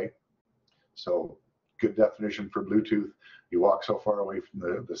 meters, right? So good definition for Bluetooth. You walk so far away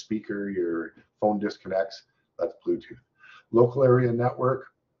from the speaker, your phone disconnects. That's Bluetooth. Local area network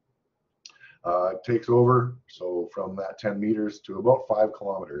takes over. So from that 10 meters to about 5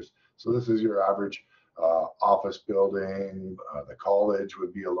 kilometers. So this is your average office building. The college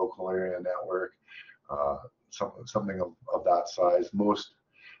would be a local area network. Something of that size. Most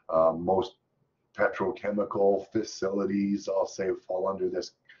petrochemical facilities, I'll say, fall under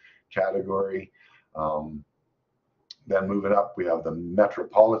this category. Then moving up, we have the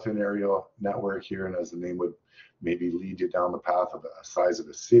metropolitan area network here, and as the name would maybe lead you down the path of the size of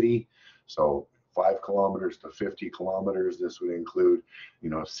a city. So 5 kilometers to 50 kilometers. This would include,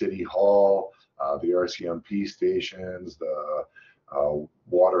 City Hall, the RCMP stations, the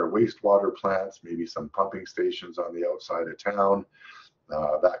water, wastewater plants, maybe some pumping stations on the outside of town,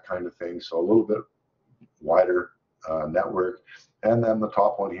 that kind of thing. So a little bit wider network. And then the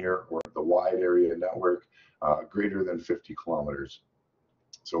top one here, or the wide area network, greater than 50 kilometers.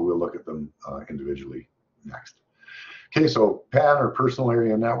 So we'll look at them individually next. Okay, so PAN, or personal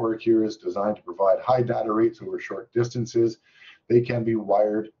area network, here is designed to provide high data rates over short distances. They can be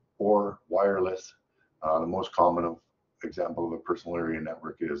wired or wireless. The most common example of a personal area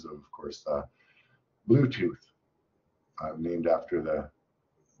network is, of course, Bluetooth, named after the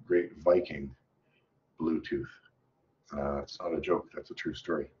great Viking Bluetooth. It's not a joke, that's a true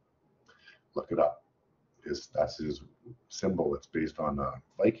story. Look it up. That's his symbol. It's based on a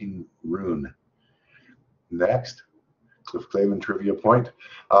Viking rune. Next, Cliff Clavin trivia point.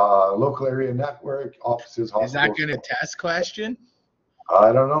 Local area network, offices, hospitals. Is that going to test question?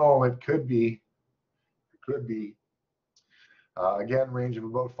 I don't know. It could be. It could be. Again, range of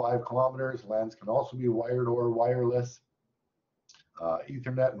about 5 kilometers. LANs can also be wired or wireless.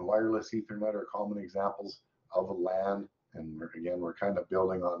 Ethernet and wireless Ethernet are common examples of a LAN. And we're kind of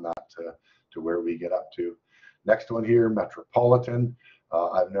building on that to where we get up to. Next one here, metropolitan.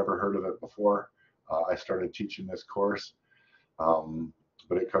 I've never heard of it before. I started teaching this course,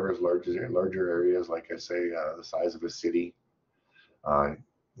 but it covers larger areas, like I say, the size of a city.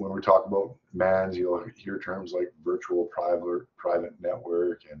 when we talk about MANs, you'll hear terms like virtual private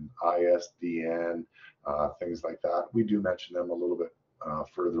network and ISDN, things like that. We do mention them a little bit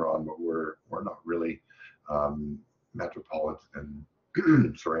further on, but we're not really metropolitan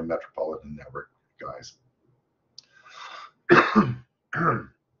metropolitan network guys.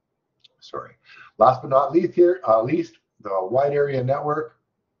 Sorry. Last but not least here, the wide area network,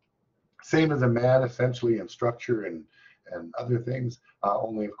 same as a MAN essentially in structure and other things,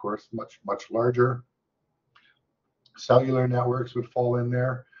 only of course much larger. Cellular networks would fall in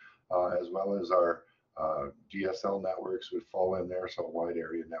there, as well as our DSL networks would fall in there. So a wide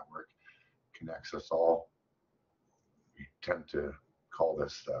area network connects us all. We tend to call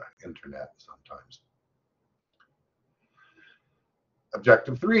this internet sometimes.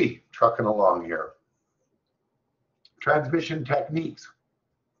 Objective 3, trucking along here. Transmission techniques.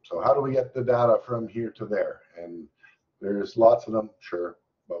 So how do we get the data from here to there? And there's lots of them, sure,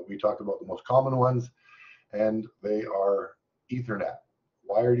 but we talked about the most common ones, and they are Ethernet,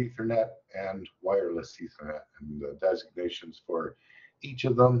 wired Ethernet, and wireless Ethernet. And the designations for each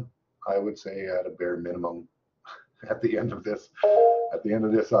of them, I would say at a bare minimum, at the end of this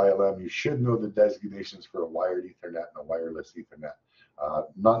ILM, you should know the designations for a wired Ethernet and a wireless Ethernet.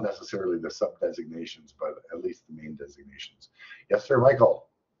 Not necessarily the sub-designations, but at least the main designations. Yes, sir, Michael.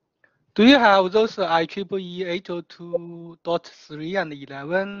 Do you have those IEEE 802.3 and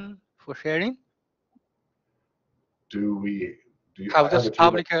 11 for sharing? Do you have this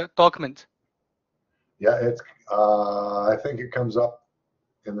public document? Yeah, it's. I think it comes up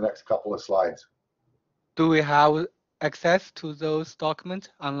in the next couple of slides. Do we have access to those documents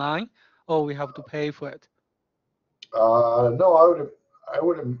online, or we have to pay for it? No, I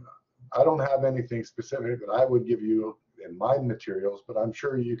don't have anything specific that I would give you in my materials, but I'm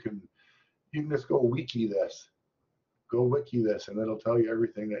sure you can just go wiki this. Go wiki this, and it'll tell you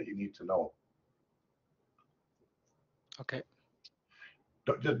everything that you need to know. Okay.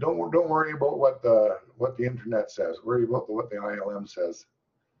 Don't worry about what the internet says. Worry about what the ILM says.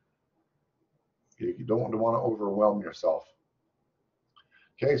 You don't want to overwhelm yourself.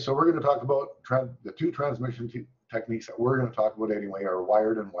 Okay, so we're going to talk about the two transmission techniques that we're going to talk about anyway are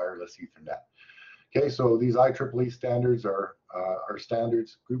wired and wireless Ethernet. Okay, so these IEEE standards are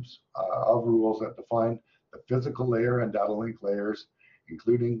standards groups of rules that define the physical layer and data link layers,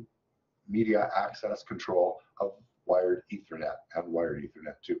 including media access control of wired Ethernet and wired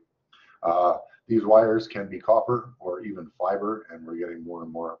Ethernet too. These wires can be copper or even fiber, and we're getting more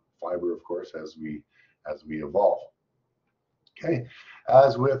and more fiber, of course, as we evolve. Okay,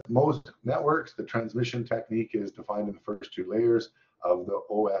 as with most networks, the transmission technique is defined in the first two layers of the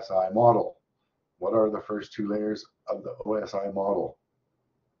OSI model. What are the first two layers of the OSI model?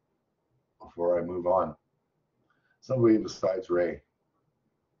 Before I move on, somebody besides Ray.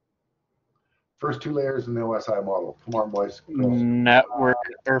 First two layers in the OSI model. Come on, boys. Network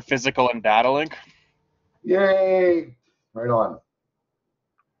or physical and data link. Yay! Right on.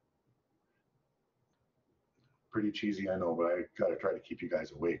 Pretty cheesy, I know, but I gotta try to keep you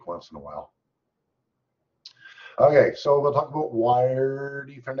guys awake once in a while. Okay, so we'll talk about wired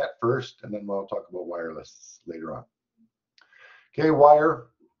Ethernet first, and then we'll talk about wireless later on. Okay, wire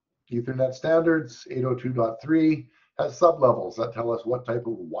Ethernet standards 802.3 has sublevels that tell us what type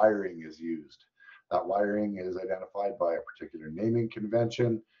of wiring is used. That wiring is identified by a particular naming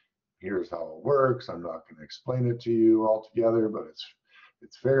convention. Here's how it works. I'm not going to explain it to you all together, but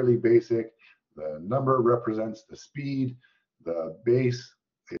it's fairly basic. The number represents the speed. The base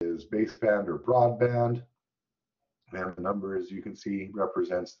is baseband or broadband. And the number, as you can see,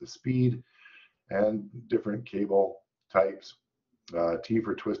 represents the speed and different cable types. T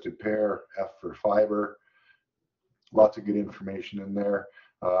for twisted pair, F for fiber. Lots of good information in there.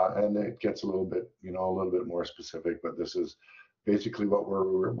 And it gets a little bit more specific, but this is basically what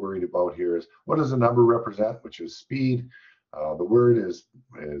we're worried about here is what does the number represent, which is speed. The word is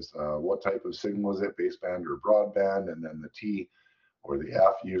what type of signal is it, baseband or broadband, and then the T or the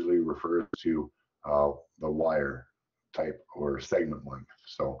F usually refers to the wire type or segment length.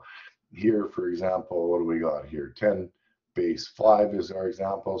 So here, for example, what do we got here? 10 base 5 is our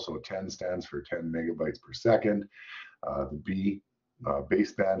example. So 10 stands for 10 megabytes per second. The B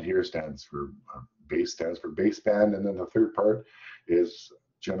baseband here stands for baseband, and then the third part is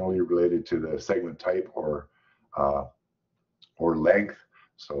generally related to the segment type or length.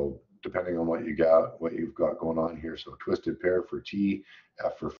 So depending on what you've got going on here. So twisted pair for T,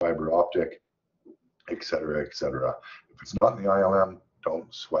 F for fiber optic, etc., etc. If it's not in the ILM,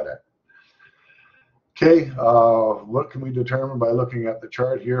 don't sweat it. Okay, what can we determine by looking at the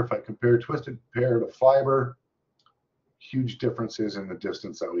chart here? If I compare twisted pair to fiber, huge differences in the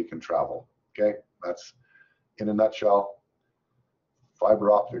distance that we can travel. Okay, that's in a nutshell.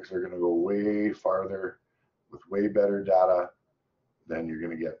 Fiber optics are going to go way farther with way better data than you're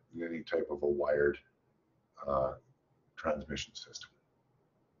going to get in any type of a wired transmission system.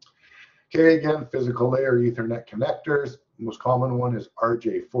 Okay, again, physical layer Ethernet connectors. The most common one is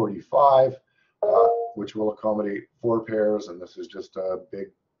RJ45, which will accommodate 4 pairs, and this is just a big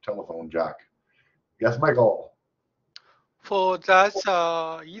telephone jack. Yes, Michael? For that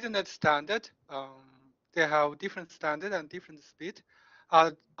Ethernet standard, they have different standard and different speed.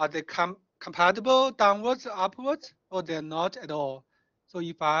 Are they compatible downwards, upwards, or they're not at all? So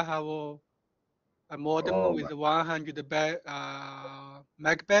if I have a modem with 100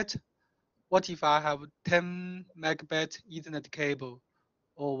 megabit, what if I have 10 megabit Ethernet cable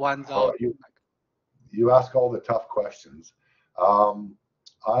or 1,000? You ask all the tough questions.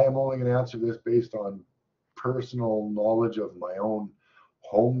 I am only going to answer this based on personal knowledge of my own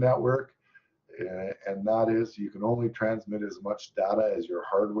home network, and that is you can only transmit as much data as your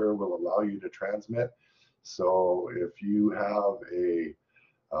hardware will allow you to transmit. So if you have a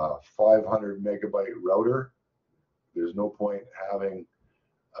 500 megabyte router, there's no point having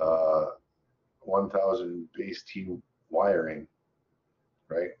 1000 base T wiring,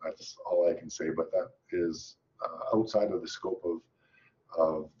 right? That's all I can say, but that is outside of the scope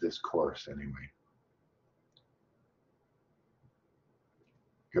of this course anyway.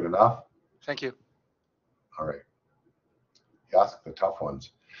 Good enough? Thank you. All right. You ask the tough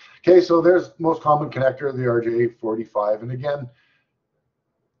ones. Okay, so there's most common connector, the RJ45. And again,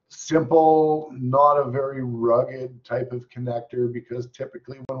 simple, not a very rugged type of connector, because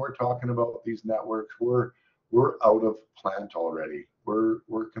typically when we're talking about these networks, we're out of plant already.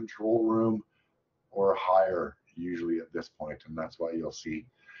 We're control room or higher usually at this point, and that's why you'll see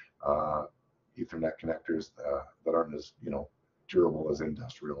Ethernet connectors that aren't as durable as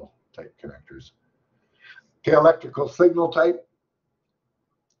industrial type connectors. Okay, electrical signal type.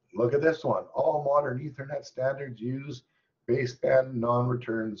 Look at this one. All modern Ethernet standards use baseband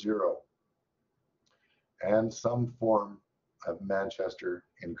non-return 0 and some form of Manchester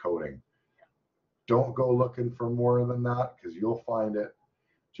encoding. Don't go looking for more than that, because you'll find it.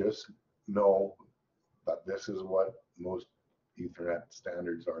 Just know that this is what most Ethernet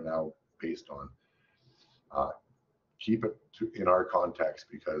standards are now based on. Keep it in our context,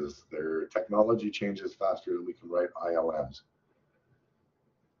 because their technology changes faster than we can write ILMs.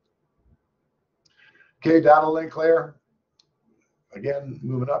 Okay, data link layer. Again,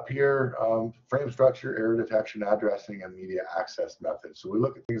 moving up here, frame structure, error detection, addressing, and media access methods. So we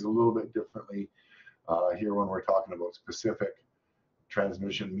look at things a little bit differently here when we're talking about specific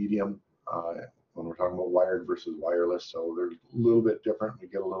transmission medium, when we're talking about wired versus wireless. So they're a little bit different. We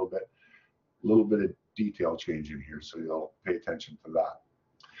get a little bit of detail change in here, so you'll pay attention to that.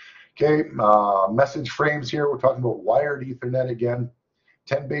 Okay, message frames here. We're talking about wired Ethernet again.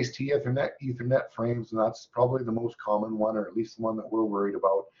 10 base T Ethernet frames, and that's probably the most common one, or at least the one that we're worried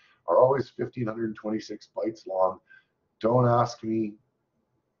about, are always 1526 bytes long. Don't ask me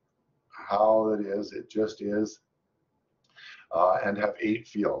how it is, it just is, and have 8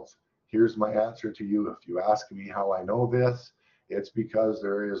 fields. Here's my answer to you. If you ask me how I know this, it's because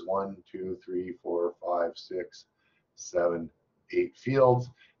there is 1, 2, 3, 4, 5, 6, 7, 8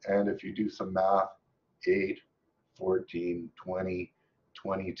 fields, and if you do some math, 8, 14, 20,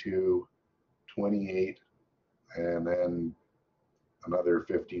 22, 28, and then another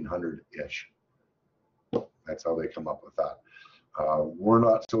 1500-ish. That's how they come up with that. We're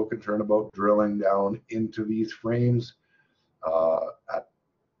not so concerned about drilling down into these frames at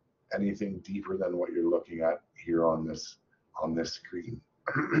anything deeper than what you're looking at here on this screen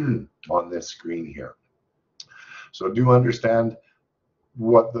on this screen here. So do understand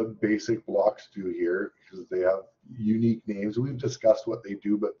what the basic blocks do here, because they have unique names. We've discussed what they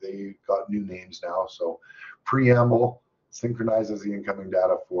do, but they got new names now. So preamble synchronizes the incoming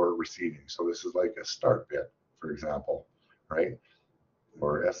data for receiving. So this is like a start bit, for example, right?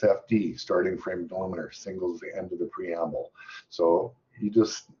 Or SFD, starting frame delimiter, singles the end of the preamble. So you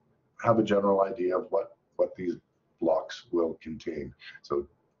just have a general idea of what these blocks will contain. So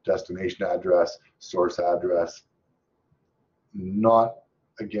destination address, source address. Not,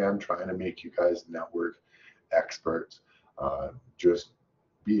 again, trying to make you guys network experts. Just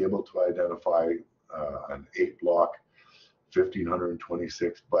be able to identify an 8-block,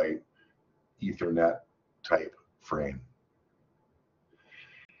 1526 byte Ethernet type frame.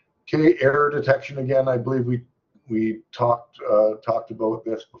 Okay, error detection again. I believe we talked about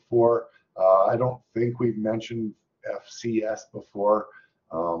this before. I don't think we've mentioned FCS before,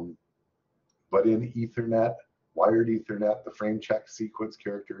 but in Ethernet, Wired Ethernet, the frame check sequence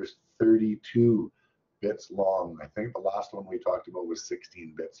character is 32 bits long. I think the last one we talked about was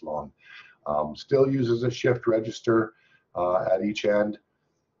 16 bits long. Still uses a shift register at each end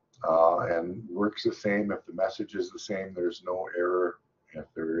and works the same. If the message is the same, there's no error. If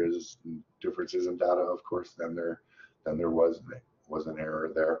there is differences in data, of course, then there was an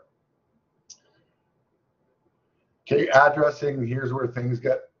error there. Okay, addressing, here's where things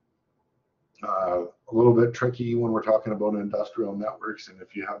get a little bit tricky when we're talking about industrial networks, and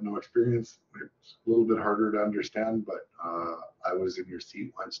if you have no experience, it's a little bit harder to understand, but I was in your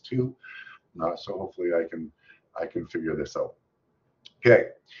seat once too, so hopefully I can figure this out. Okay,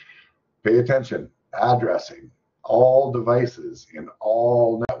 pay attention. Addressing. All devices in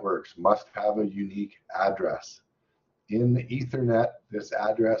all networks must have a unique address. In Ethernet, this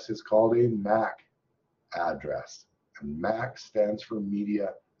address is called a MAC address, and MAC stands for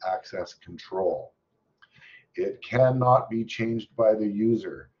Media Access Control. It cannot be changed by the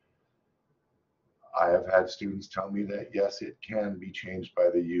user. I have had students tell me that yes, it can be changed by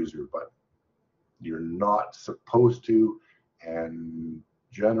the user, but you're not supposed to, and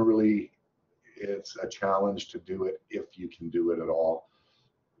generally it's a challenge to do it if you can do it at all.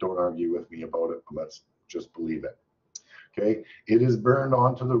 Don't argue with me about it, but let's just believe it. Okay, it is burned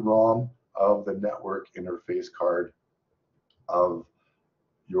onto the ROM of the network interface card of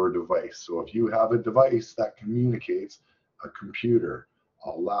your device. So if you have a device that communicates, a computer, a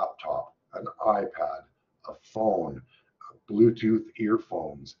laptop, an iPad, a phone, Bluetooth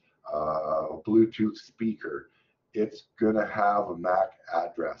earphones, a Bluetooth speaker, it's going to have a MAC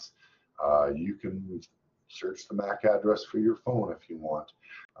address. You can search the MAC address for your phone if you want.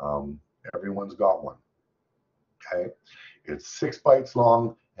 Everyone's got one. Okay, it's 6 bytes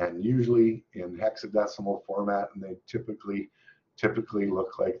long and usually in hexadecimal format, and they typically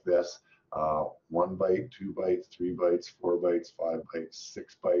look like this: 1 byte, 2 bytes, 3 bytes, 4 bytes, 5 bytes,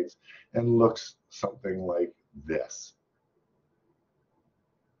 6 bytes, and looks something like this.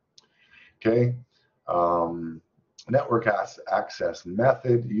 Okay. Network access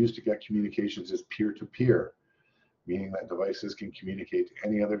method used to get communications is peer-to-peer, meaning that devices can communicate to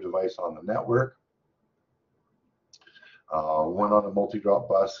any other device on the network. When on a multi-drop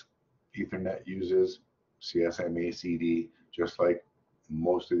bus, Ethernet uses CSMA-CD, just like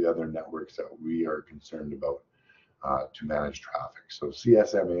most of the other networks that we are concerned about to manage traffic. So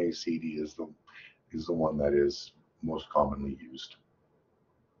CSMA-CD is the one that is most commonly used.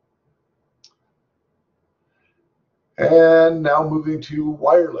 And now moving to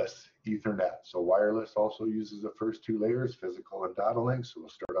wireless Ethernet. So wireless also uses the first 2 layers, physical and data links. So we'll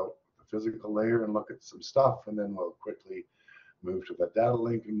start out with the physical layer and look at some stuff, and then we'll quickly move to the data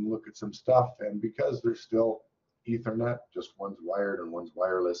link and look at some stuff. And because there's still Ethernet, just one's wired and one's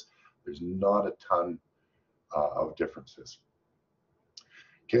wireless, there's not a ton of differences.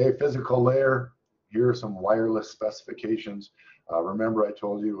 Okay, physical layer. Here are some wireless specifications. Remember I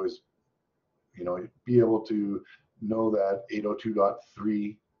told you was, be able to know that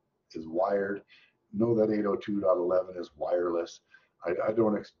 802.3 is wired, know that 802.11 is wireless. I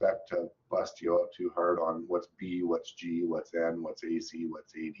don't expect to bust you out too hard on what's B, what's G, what's N, what's AC,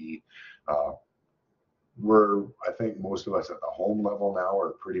 what's AD. I think most of us at the home level now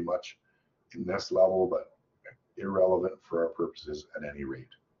are pretty much in this level, but irrelevant for our purposes at any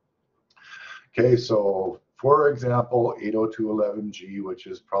rate. Okay, so for example, 802.11g, which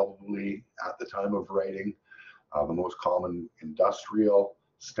is probably at the time of writing the most common industrial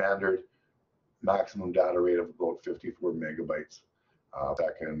standard, maximum data rate of about 54 megabytes.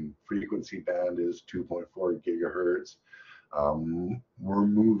 Second frequency band is 2.4 gigahertz. We're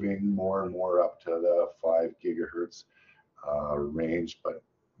moving more and more up to the 5 gigahertz range, but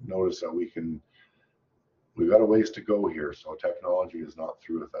notice that we've got a ways to go here, so technology is not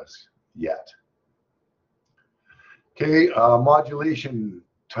through with us yet. Okay, modulation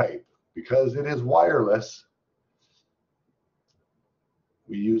type. Because it is wireless,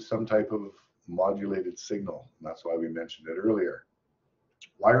 we use some type of modulated signal, and that's why we mentioned it earlier.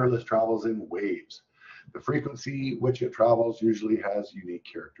 Wireless travels in waves. The frequency which it travels usually has unique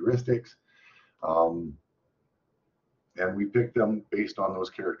characteristics, and we pick them based on those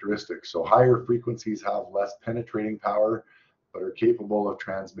characteristics. So higher frequencies have less penetrating power, but are capable of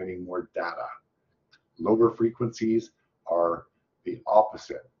transmitting more data. Lower frequencies are the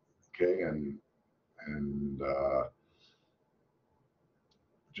opposite. Okay, and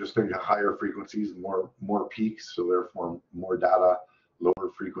just think of higher frequencies, more peaks, so therefore more data.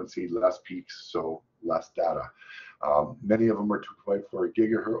 Lower frequency, less peaks, so less data. Many of them are 2.4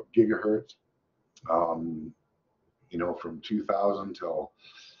 gigahertz. From 2000 till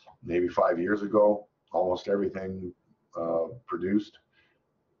maybe 5 years ago, almost everything produced.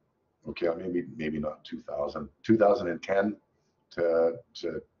 Okay, maybe not 2000. 2010 to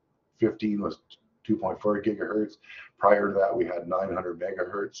 15 was 2.4 gigahertz. Prior to that, we had 900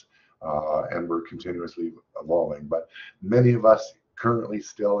 megahertz, and we're continuously evolving. But many of us currently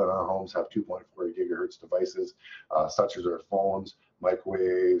still in our homes have 2.4 gigahertz devices, such as our phones,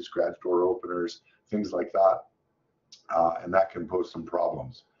 microwaves, garage door openers, things like that, and that can pose some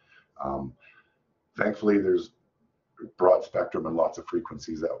problems. Thankfully, there's broad spectrum and lots of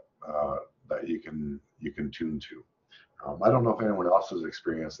frequencies that you can tune to. I don't know if anyone else has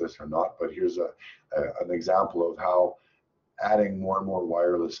experienced this or not, but here's an example of how adding more and more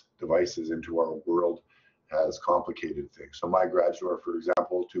wireless devices into our world has complicated things. So my garage door, for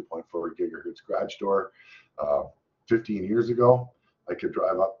example, 2.4 gigahertz garage door. 15 years ago, I could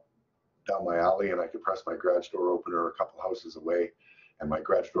drive up down my alley and I could press my garage door opener a couple houses away and my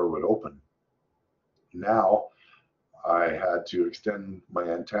garage door would open. Now, I had to extend my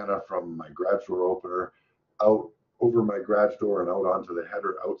antenna from my garage door opener out over my garage door and out onto the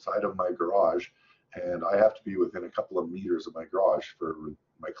header outside of my garage, and I have to be within a couple of meters of my garage for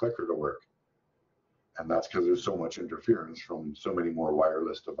my clicker to work. And that's because there's so much interference from so many more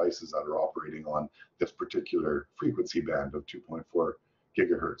wireless devices that are operating on this particular frequency band of 2.4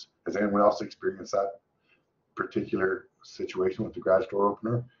 gigahertz. Has anyone else experienced that particular situation with the garage door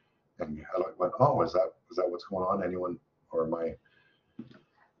opener? And I went, oh, is that what's going on? Anyone, or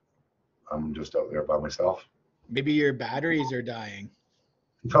I'm just out there by myself? Maybe your batteries are dying.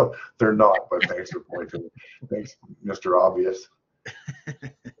 No, they're not, but thanks for pointing. Thanks, Mr. Obvious.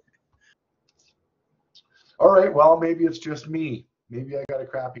 All right, well, maybe it's just me. Maybe I got a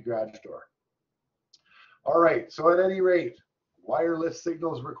crappy garage door. All right, so at any rate, wireless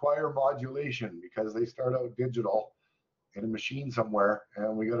signals require modulation because they start out digital in a machine somewhere,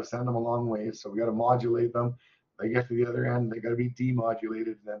 and we got to send them a long ways, so we got to modulate them. They get to the other end, they got to be demodulated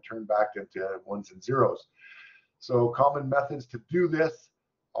and then turned back into ones and zeros. So common methods to do this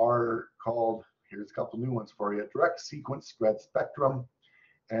are called, here's a couple new ones for you, direct sequence spread spectrum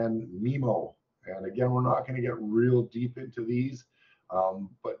and MIMO. And again, we're not going to get real deep into these,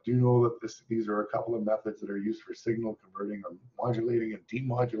 but do know that these are a couple of methods that are used for signal converting or modulating and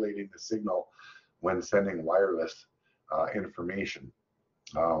demodulating the signal when sending wireless information.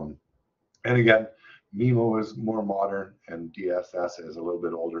 And again, MIMO is more modern and DSS is a little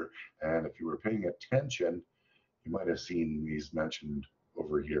bit older. And if you were paying attention, you might have seen these mentioned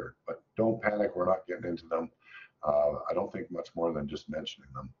over here, but don't panic, we're not getting into them. I don't think much more than just mentioning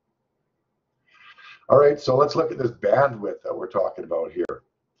them. All right, so let's look at this bandwidth that we're talking about here.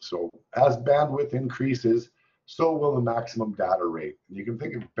 So as bandwidth increases, so will the maximum data rate. And you can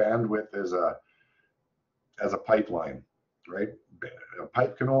think of bandwidth as a pipeline, right? A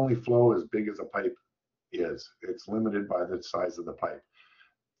pipe can only flow as big as a pipe is. It's limited by the size of the pipe.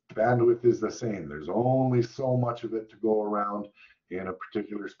 Bandwidth is the same. There's only so much of it to go around in a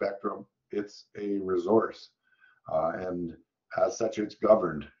particular spectrum. It's a resource, and as such, it's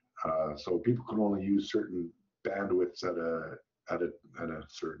governed. So people can only use certain bandwidths at a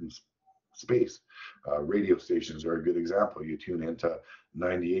certain space. Radio stations are a good example. You tune into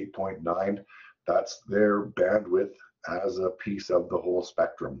 98.9. That's their bandwidth as a piece of the whole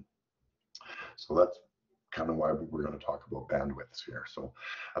spectrum. So that's kind of why we're going to talk about bandwidths here. So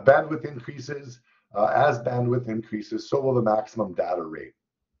bandwidth increases. As bandwidth increases, so will the maximum data rate.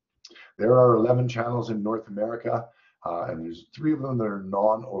 There are 11 channels in North America, and there's 3 of them that are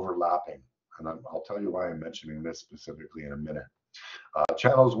non-overlapping. And I'll tell you why I'm mentioning this specifically in a minute.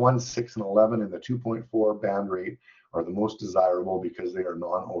 Channels 1, 6, and 11 in the 2.4 band rate are the most desirable because they are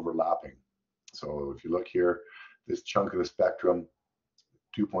non-overlapping. So if you look here, this chunk of the spectrum,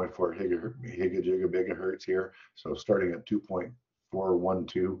 2.4 gigahertz here. So starting at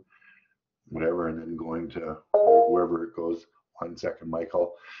 2.412, whatever, and then going to wherever it goes. 1 second,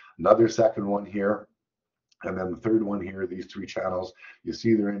 Michael. Another second one here. And then the third one here, these 3 channels, you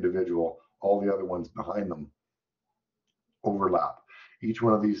see they're individual. All the other ones behind them overlap. Each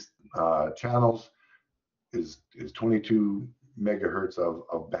one of these channels is 22 megahertz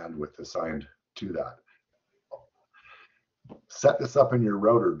of bandwidth assigned to that. Set this up in your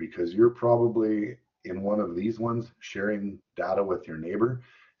router because you're probably in one of these ones sharing data with your neighbor.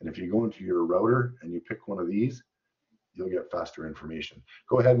 And if you go into your router and you pick one of these, you'll get faster information.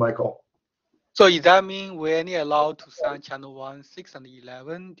 Go ahead, Michael. So does that mean we're only allowed to send channel 1, 6, and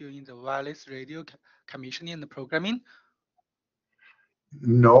 11 during the wireless radio commissioning and the programming?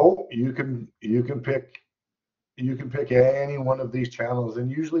 No, you can pick any one of these channels, and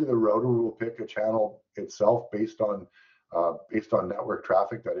usually the router will pick a channel itself based on network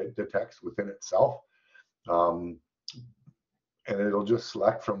traffic that it detects within itself. and it'll just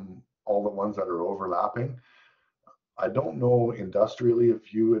select from all the ones that are overlapping. I don't know industrially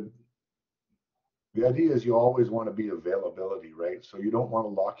if you would, the idea is you always want to be availability, right? So you don't want to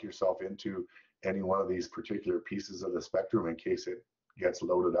lock yourself into any one of these particular pieces of the spectrum in case it gets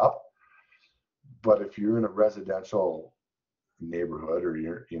loaded up. But if you're in a residential neighborhood, or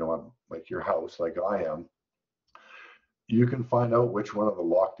you're, you know, like your house, like I am, you can find out which one of the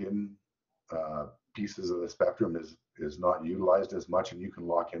locked in pieces of the spectrum is not utilized as much, and you can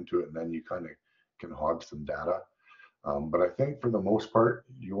lock into it, and then you kind of can hog some data. But I think for the most part,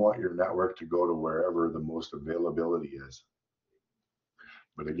 you want your network to go to wherever the most availability is.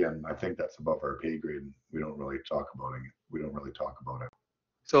 But again, I think that's above our pay grade. We don't really talk about it. We don't really talk about it.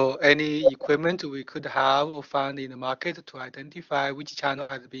 So any equipment we could have or find in the market to identify which channel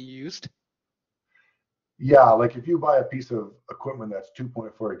has been used? Yeah, like if you buy a piece of equipment that's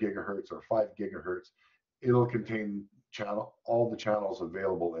 2.4 gigahertz or 5 gigahertz, it'll contain all the channels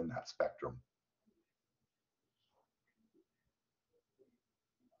available in that spectrum.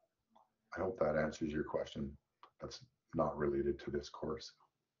 I hope that answers your question. That's not related to this course.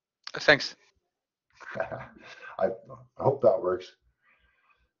 Thanks. I hope that works.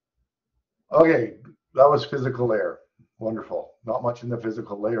 Okay, that was physical layer. Wonderful. Not much in the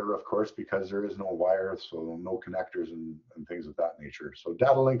physical layer, of course, because there is no wire, so no connectors and things of that nature. So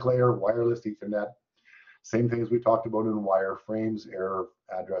data link layer, wireless Ethernet, same things we talked about in wire, frames, error,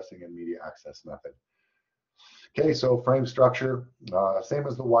 addressing, and media access method. Okay, so frame structure, same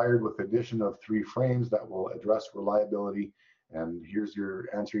as the wired with the addition of 3 frames that will address reliability. And here's your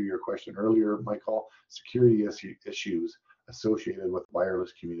answer to your question earlier, Michael, security issues associated with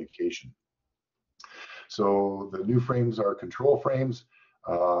wireless communication. So the new frames are control frames.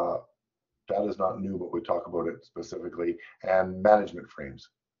 That is not new, but we talk about it specifically. And management frames.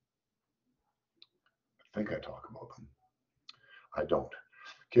 I think I talk about them. I don't.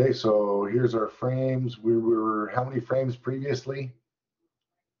 Okay, so here's our frames. We were how many frames previously?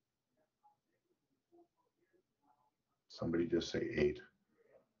 Somebody just say 8.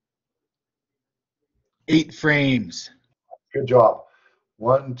 8 frames. Good job.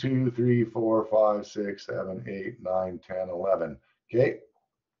 1, 2, 3, 4, 5, 6, 7, 8, 9, 10, 11. Okay,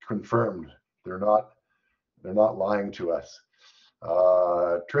 confirmed. They're not lying to us.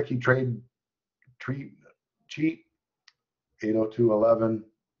 Tricky trade cheat. 802.11,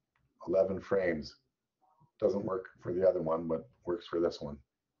 11 frames. Doesn't work for the other one, but works for this one.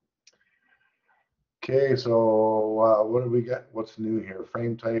 Okay, so what do we get? What's new here?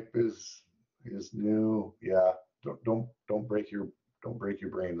 Frame type is new. Yeah, don't break your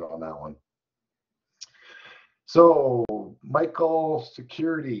brains on that one. So Michael,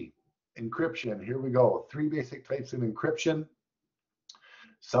 security, encryption. Here we go. 3 basic types of encryption.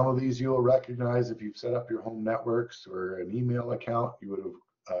 Some of these you'll recognize if you've set up your home networks or an email account. You would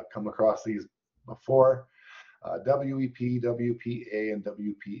have come across these before. WEP, WPA, and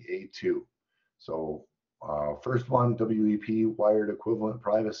WPA2. So first one, WEP, wired equivalent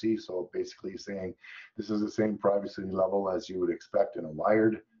privacy. So basically saying this is the same privacy level as you would expect in a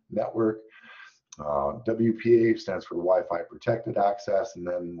wired network. WPA stands for Wi-Fi protected access, and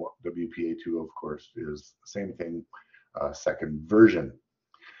then WPA2, of course, is the same thing, second version.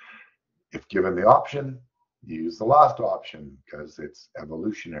 If given the option, use the last option because it's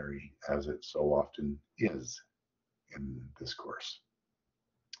evolutionary, as it so often is in this course.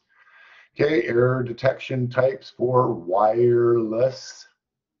 Okay, error detection types for wireless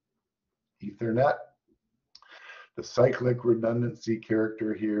Ethernet. The cyclic redundancy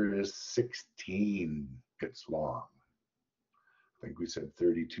character here is 16 bits long. I think we said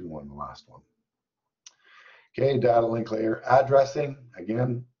 32 on the last one. Okay, data link layer addressing.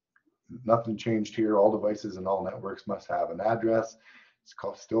 Again, nothing changed here. All devices and all networks must have an address.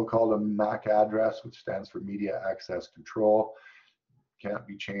 It's still called a MAC address, which stands for Media Access Control. Can't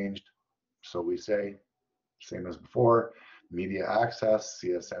be changed. So we say, same as before, media access,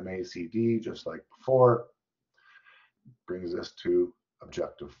 CSMACD, just like before. Brings us to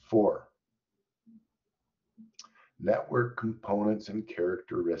objective 4. Network components and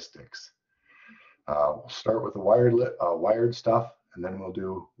characteristics. We'll start with the wired stuff, and then we'll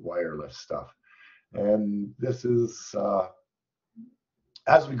do wireless stuff. And this is,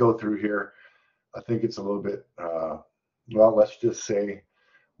 as we go through here, I think it's a little bit, well, let's just say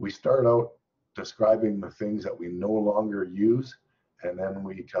we start out describing the things that we no longer use, and then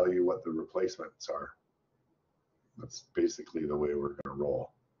we tell you what the replacements are. That's basically the way we're going to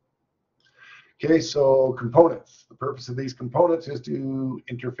roll. Okay, so components. The purpose of these components is to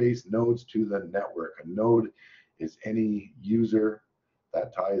interface nodes to the network. A node is any user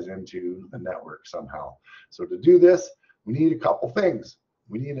that ties into the network somehow. So to do this, we need a couple things.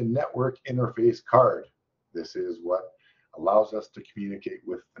 We need a network interface card. This is what allows us to communicate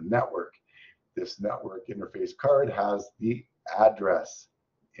with the network. This network interface card has the address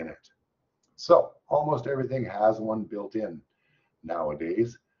in it. So almost everything has one built in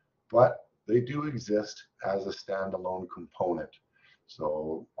nowadays, but they do exist as a standalone component.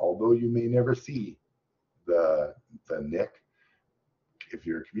 So although you may never see the NIC, if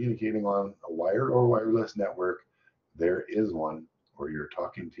you're communicating on a wired or wireless network, there is one, or you're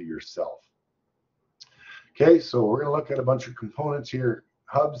talking to yourself. Okay, so we're going to look at a bunch of components here: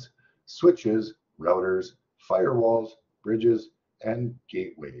 hubs, switches, routers, firewalls, bridges, and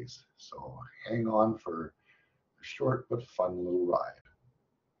gateways. So hang on for a short but fun little ride.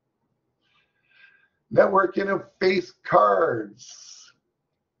 Network interface cards.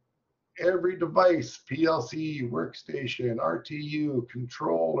 Every device, PLC, workstation, RTU,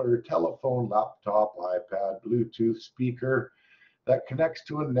 controller, telephone, laptop, iPad, Bluetooth speaker that connects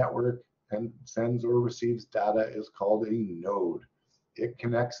to a network and sends or receives data is called a node. It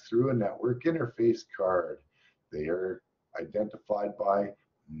connects through a network interface card. They are identified by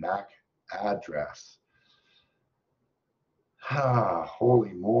MAC address.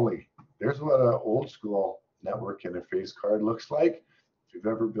 Holy moly. There's what an old school network interface card looks like. If you've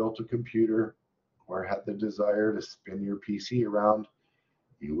ever built a computer or had the desire to spin your PC around,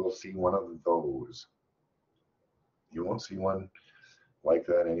 you will see one of those. You won't see one like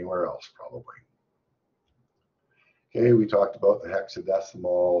that anywhere else, probably. Okay, we talked about the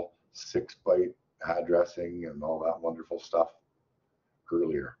hexadecimal 6-byte addressing and all that wonderful stuff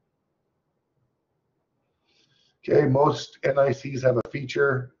earlier. Okay, most NICs have a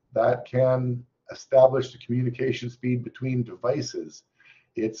feature that can establish the communication speed between devices.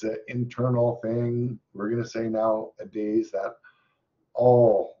 It's an internal thing. We're going to say nowadays that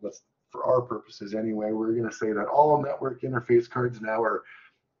all, for our purposes anyway, we're going to say that all network interface cards now are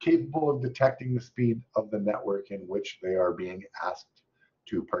capable of detecting the speed of the network in which they are being asked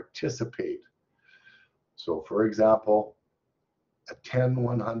to participate. So for example, a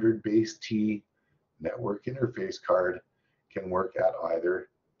 10100 base T network interface card can work at either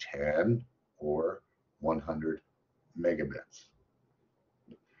 10 or 100 megabits.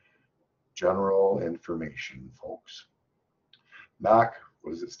 General information, folks. MAC,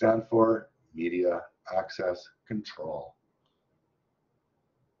 what does it stand for? Media Access Control.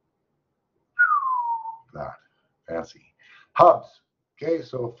 That fancy. Hubs. Okay,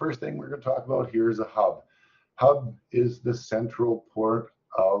 so first thing we're going to talk about here is a hub. Hub is the central port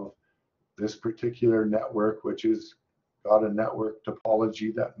of this particular network, which has got a network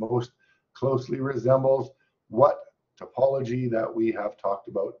topology that most closely resembles what topology that we have talked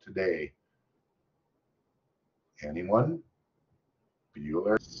about today. Anyone?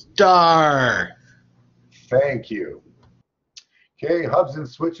 Bueller? Star. Thank you. Okay, hubs and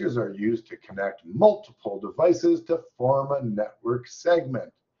switches are used to connect multiple devices to form a network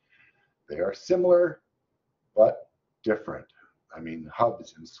segment. They are similar, but different. I mean,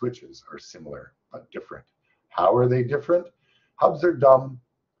 hubs and switches are similar, but different. How are they different? Hubs are dumb,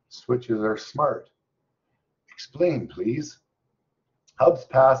 switches are smart. Explain, please. Hubs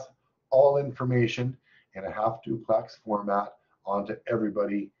pass all information in a half-duplex format onto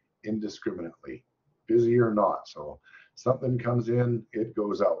everybody indiscriminately, busy or not. So something comes in, it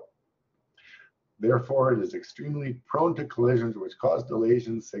goes out. Therefore, it is extremely prone to collisions which cause delays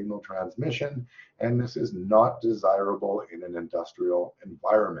in signal transmission, and this is not desirable in an industrial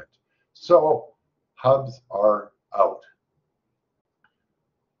environment. So hubs are out.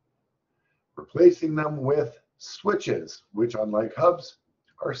 Replacing them with switches, which unlike hubs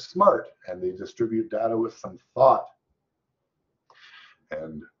are smart and they distribute data with some thought.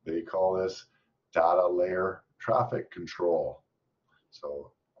 And they call this data layer traffic control.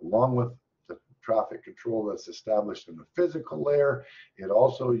 So along with the traffic control that's established in the physical layer, it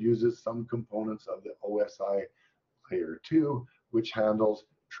also uses some components of the OSI layer 2, which handles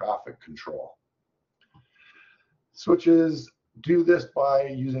traffic control. Switches do this by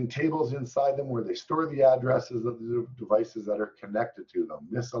using tables inside them where they store the addresses of the devices that are connected to them.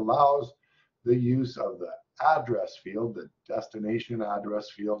 This allows the use of the address field, the destination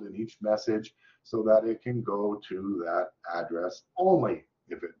address field in each message, so that it can go to that address only.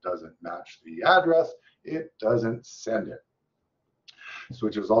 If it doesn't match the address, it doesn't send it.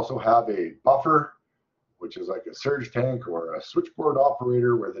 Switches also have a buffer, which is like a surge tank or a switchboard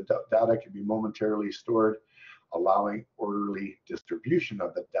operator where the data can be momentarily stored, allowing orderly distribution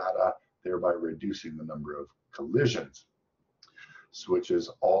of the data, thereby reducing the number of collisions. Switches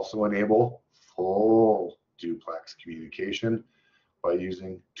also enable full duplex communication, by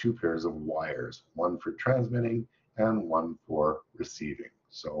using two pairs of wires, one for transmitting and one for receiving.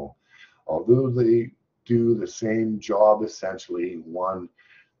 So although they do the same job essentially, one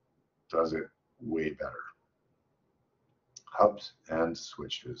does it way better. Hubs and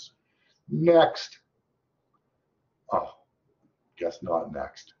switches. Next. Oh, guess not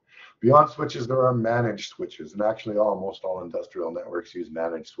next. Beyond switches, there are managed switches, and actually almost all industrial networks use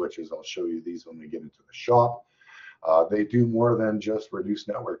managed switches. I'll show you these when we get into the shop. They do more than just reduce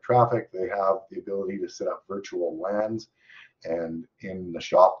network traffic. They have the ability to set up virtual LANs, and in the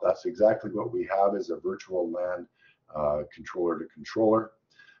shop, that's exactly what we have, is a virtual LAN controller to controller.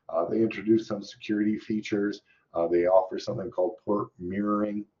 They introduce some security features. They offer something called port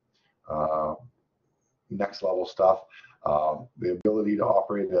mirroring, next level stuff. The ability to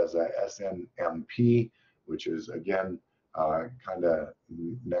operate as a SNMP, which is again kind of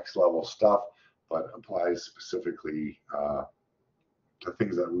next level stuff, but applies specifically to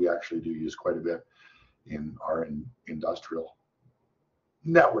things that we actually do use quite a bit in our industrial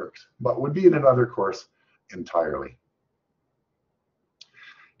networks, but would be in another course entirely.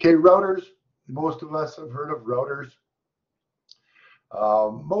 Okay, routers. Most of us have heard of routers.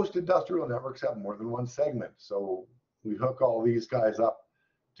 Most industrial networks have more than one segment. So we hook all these guys up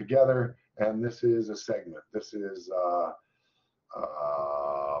together, and this is a segment. This is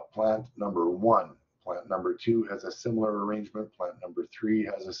plant number 1. Plant number 2 has a similar arrangement. Plant number 3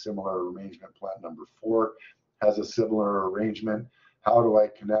 has a similar arrangement. Plant number 4 has a similar arrangement. How do I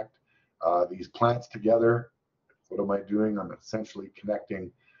connect these plants together? What am I doing? I'm essentially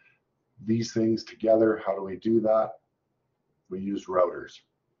connecting these things together. How do we do that? We use routers.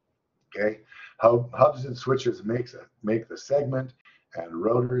 Okay, hubs and switches make the segment, and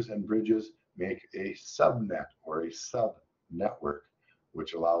routers and bridges make a subnet or a sub-network,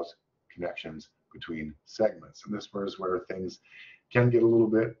 which allows connections between segments. And this is where things can get a little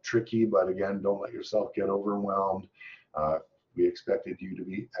bit tricky, but again, don't let yourself get overwhelmed. We expected you to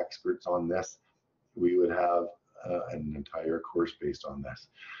be experts on this. We would have an entire course based on this.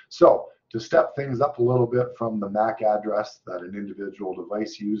 So to step things up a little bit from the MAC address that an individual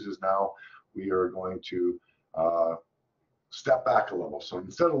device uses now, we are going to step back a little. So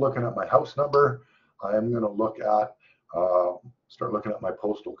instead of looking at my house number, I am going to look at, start looking at my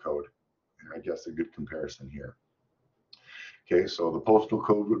postal code. I guess a good comparison here. Okay, so the postal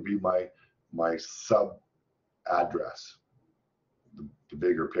code would be my sub address. The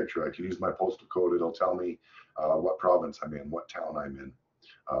bigger picture, I can use my postal code. It'll tell me what province I'm in, what town I'm in,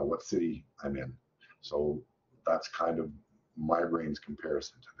 what city I'm in. So that's kind of my brain's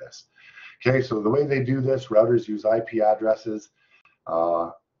comparison to this. Okay, so the way they do this, routers use IP addresses,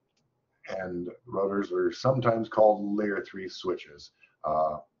 and routers are sometimes called layer 3 switches.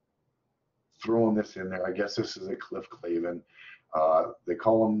 Throwing this in there, I guess this is a Cliff Clavin. They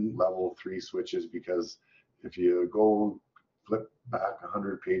call them level 3 switches because if you go flip back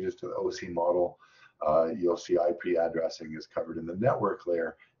 100 pages to the OC model, you'll see IP addressing is covered in the network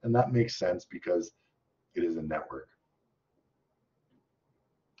layer, and that makes sense because it is a network.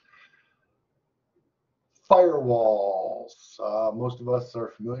 Firewalls. Most of us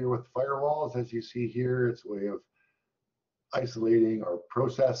are familiar with firewalls. As you see here, it's a way of isolating our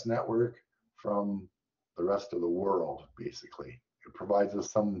process network from the rest of the world, basically. It provides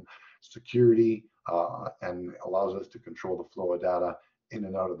us some security and allows us to control the flow of data in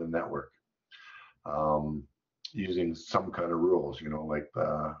and out of the network using some kind of rules, you know, like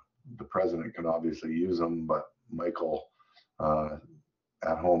the president can obviously use them, but Michael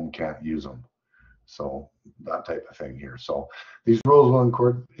at home can't use them. So that type of thing here. So these rules will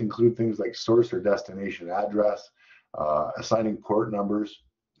include things like source or destination address, assigning port numbers,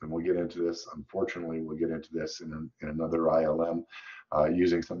 and we'll get into this. Unfortunately, we'll get into this in another ILM,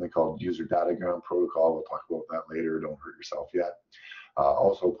 using something called user datagram protocol. We'll talk about that later. Don't hurt yourself yet.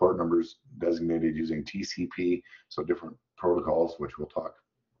 Also, port numbers designated using TCP, so different protocols, which we'll talk.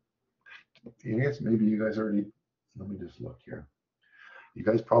 I guess maybe you guys already, let me just look here. You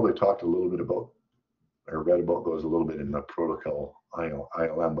guys probably talked a little bit about, or read about those a little bit in the protocol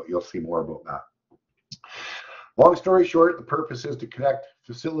ILM, but you'll see more about that. Long story short, the purpose is to connect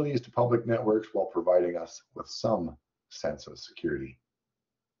facilities to public networks while providing us with some sense of security.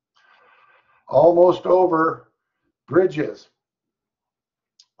 Almost over. Bridges.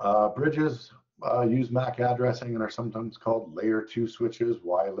 Bridges use MAC addressing and are sometimes called layer 2 switches.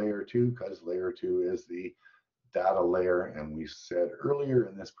 Why layer 2? Because layer 2 is the data layer, and we said earlier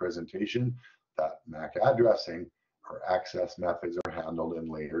in this presentation that MAC addressing or access methods are handled in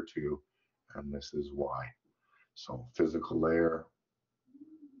layer 2, and this is why. So physical layer,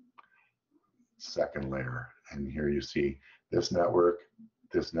 second layer. And here you see this network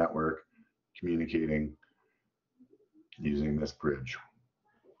communicating using this bridge.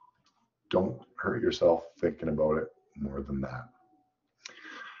 Don't hurt yourself thinking about it more than that.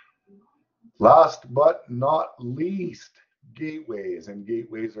 Last but not least, gateways. And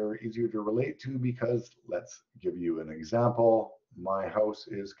gateways are easier to relate to because let's give you an example. My house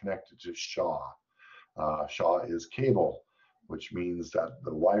is connected to Shaw. Shaw is cable, which means that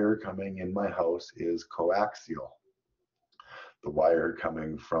the wire coming in my house is coaxial. The wire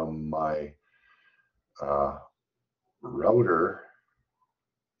coming from my router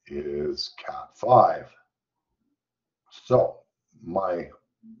is Cat5. So my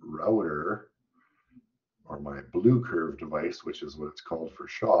router, or my Blue Curve device, which is what it's called for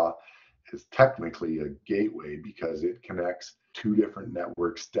Shaw, is technically a gateway because it connects two different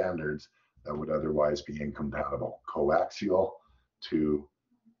network standards that would otherwise be incompatible, coaxial to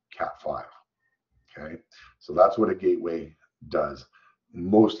Cat5. Okay, so that's what a gateway does.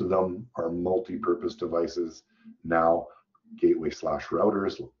 Most of them are multi-purpose devices now,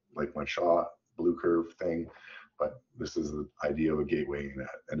 gateway/routers, like my Shaw Blue Curve thing, but this is the idea of a gateway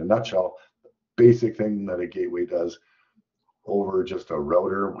in a nutshell. Basic thing that a gateway does over just a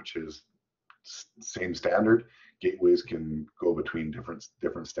router, which is same standard. Gateways can go between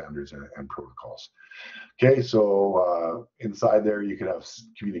different standards and protocols. Okay, so inside there you could have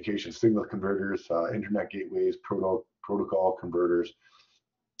communication signal converters, internet gateways, protocol converters,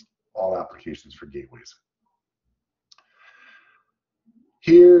 all applications for gateways.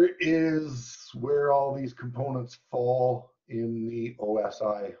 Here is where all these components fall in the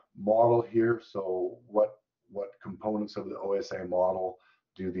OSI model here. So what components of the OSI model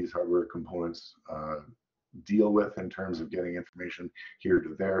do these hardware components deal with in terms of getting information here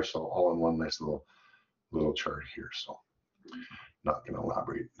to there? So all in one nice little chart here. So not going to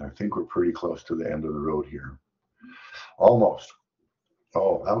elaborate. I think we're pretty close to the end of the road here. Almost.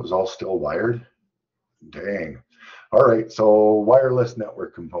 Oh, that was all still wired? Dang. All right, so wireless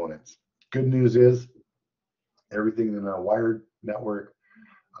network components. Good news is everything in a wired network,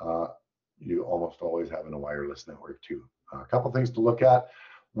 you almost always have in a wireless network too. A couple things to look at.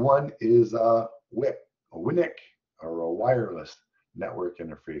 One is WIC, a WINIC, or a wireless network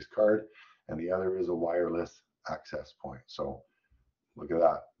interface card, and the other is a wireless access point. So look at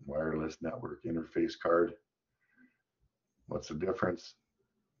that, wireless network interface card. What's the difference?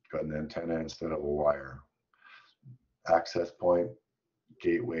 Got an antenna instead of a wire. Access point,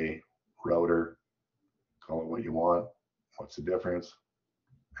 gateway, router, call it what you want. What's the difference?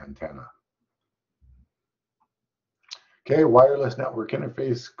 Antenna. Okay, wireless network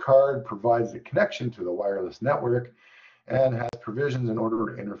interface card provides the connection to the wireless network and has provisions in order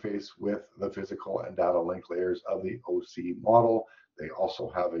to interface with the physical and data link layers of the OC model. They also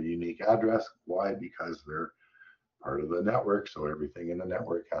have a unique address. Why? Because they're part of the network, so everything in the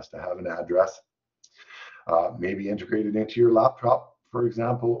network has to have an address. Maybe integrated into your laptop, for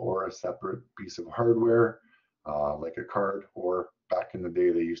example, or a separate piece of hardware, like a card, or back in the day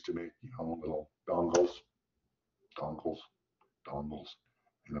they used to make, little dongles, thumb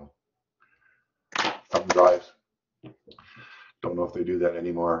drives. Don't know if they do that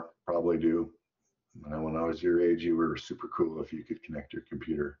anymore. Probably do. When I was your age, you were super cool if you could connect your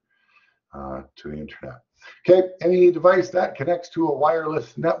computer to the internet. Okay, any device that connects to a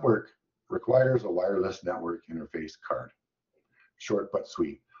wireless network requires a wireless network interface card. Short but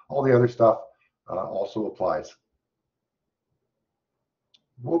sweet. All the other stuff also applies.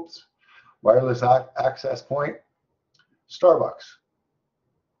 Whoops. Wireless access point. Starbucks.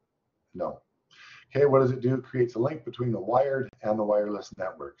 No. Okay, what does it do? It creates a link between the wired and the wireless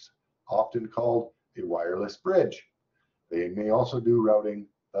networks, often called a wireless bridge. They may also do routing,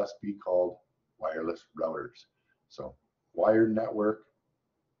 thus be called wireless routers. So wired network.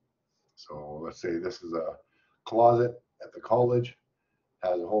 So let's say this is a closet at the college,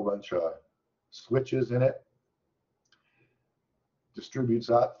 has a whole bunch of switches in it, distributes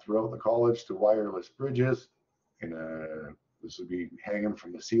that throughout the college to wireless bridges. This would be hanging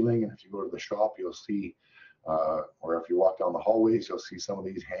from the ceiling, and if you go to the shop, you'll see, or if you walk down the hallways, you'll see some of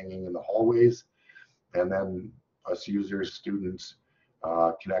these hanging in the hallways. And then us users, students,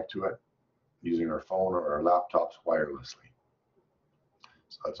 connect to it using our phone or our laptops wirelessly.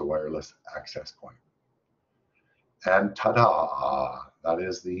 So that's a wireless access point. And ta-da, that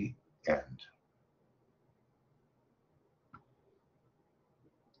is the end.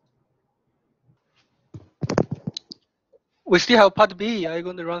 We still have part B. Are you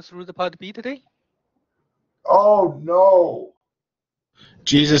going to run through the part B today? Oh, no.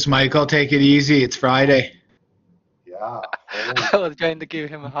 Jesus, Michael, take it easy. It's Friday. Yeah. I was trying to give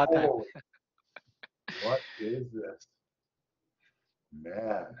him a hard time. What is this?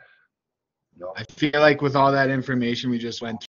 Man. No. I feel like with all that information we just went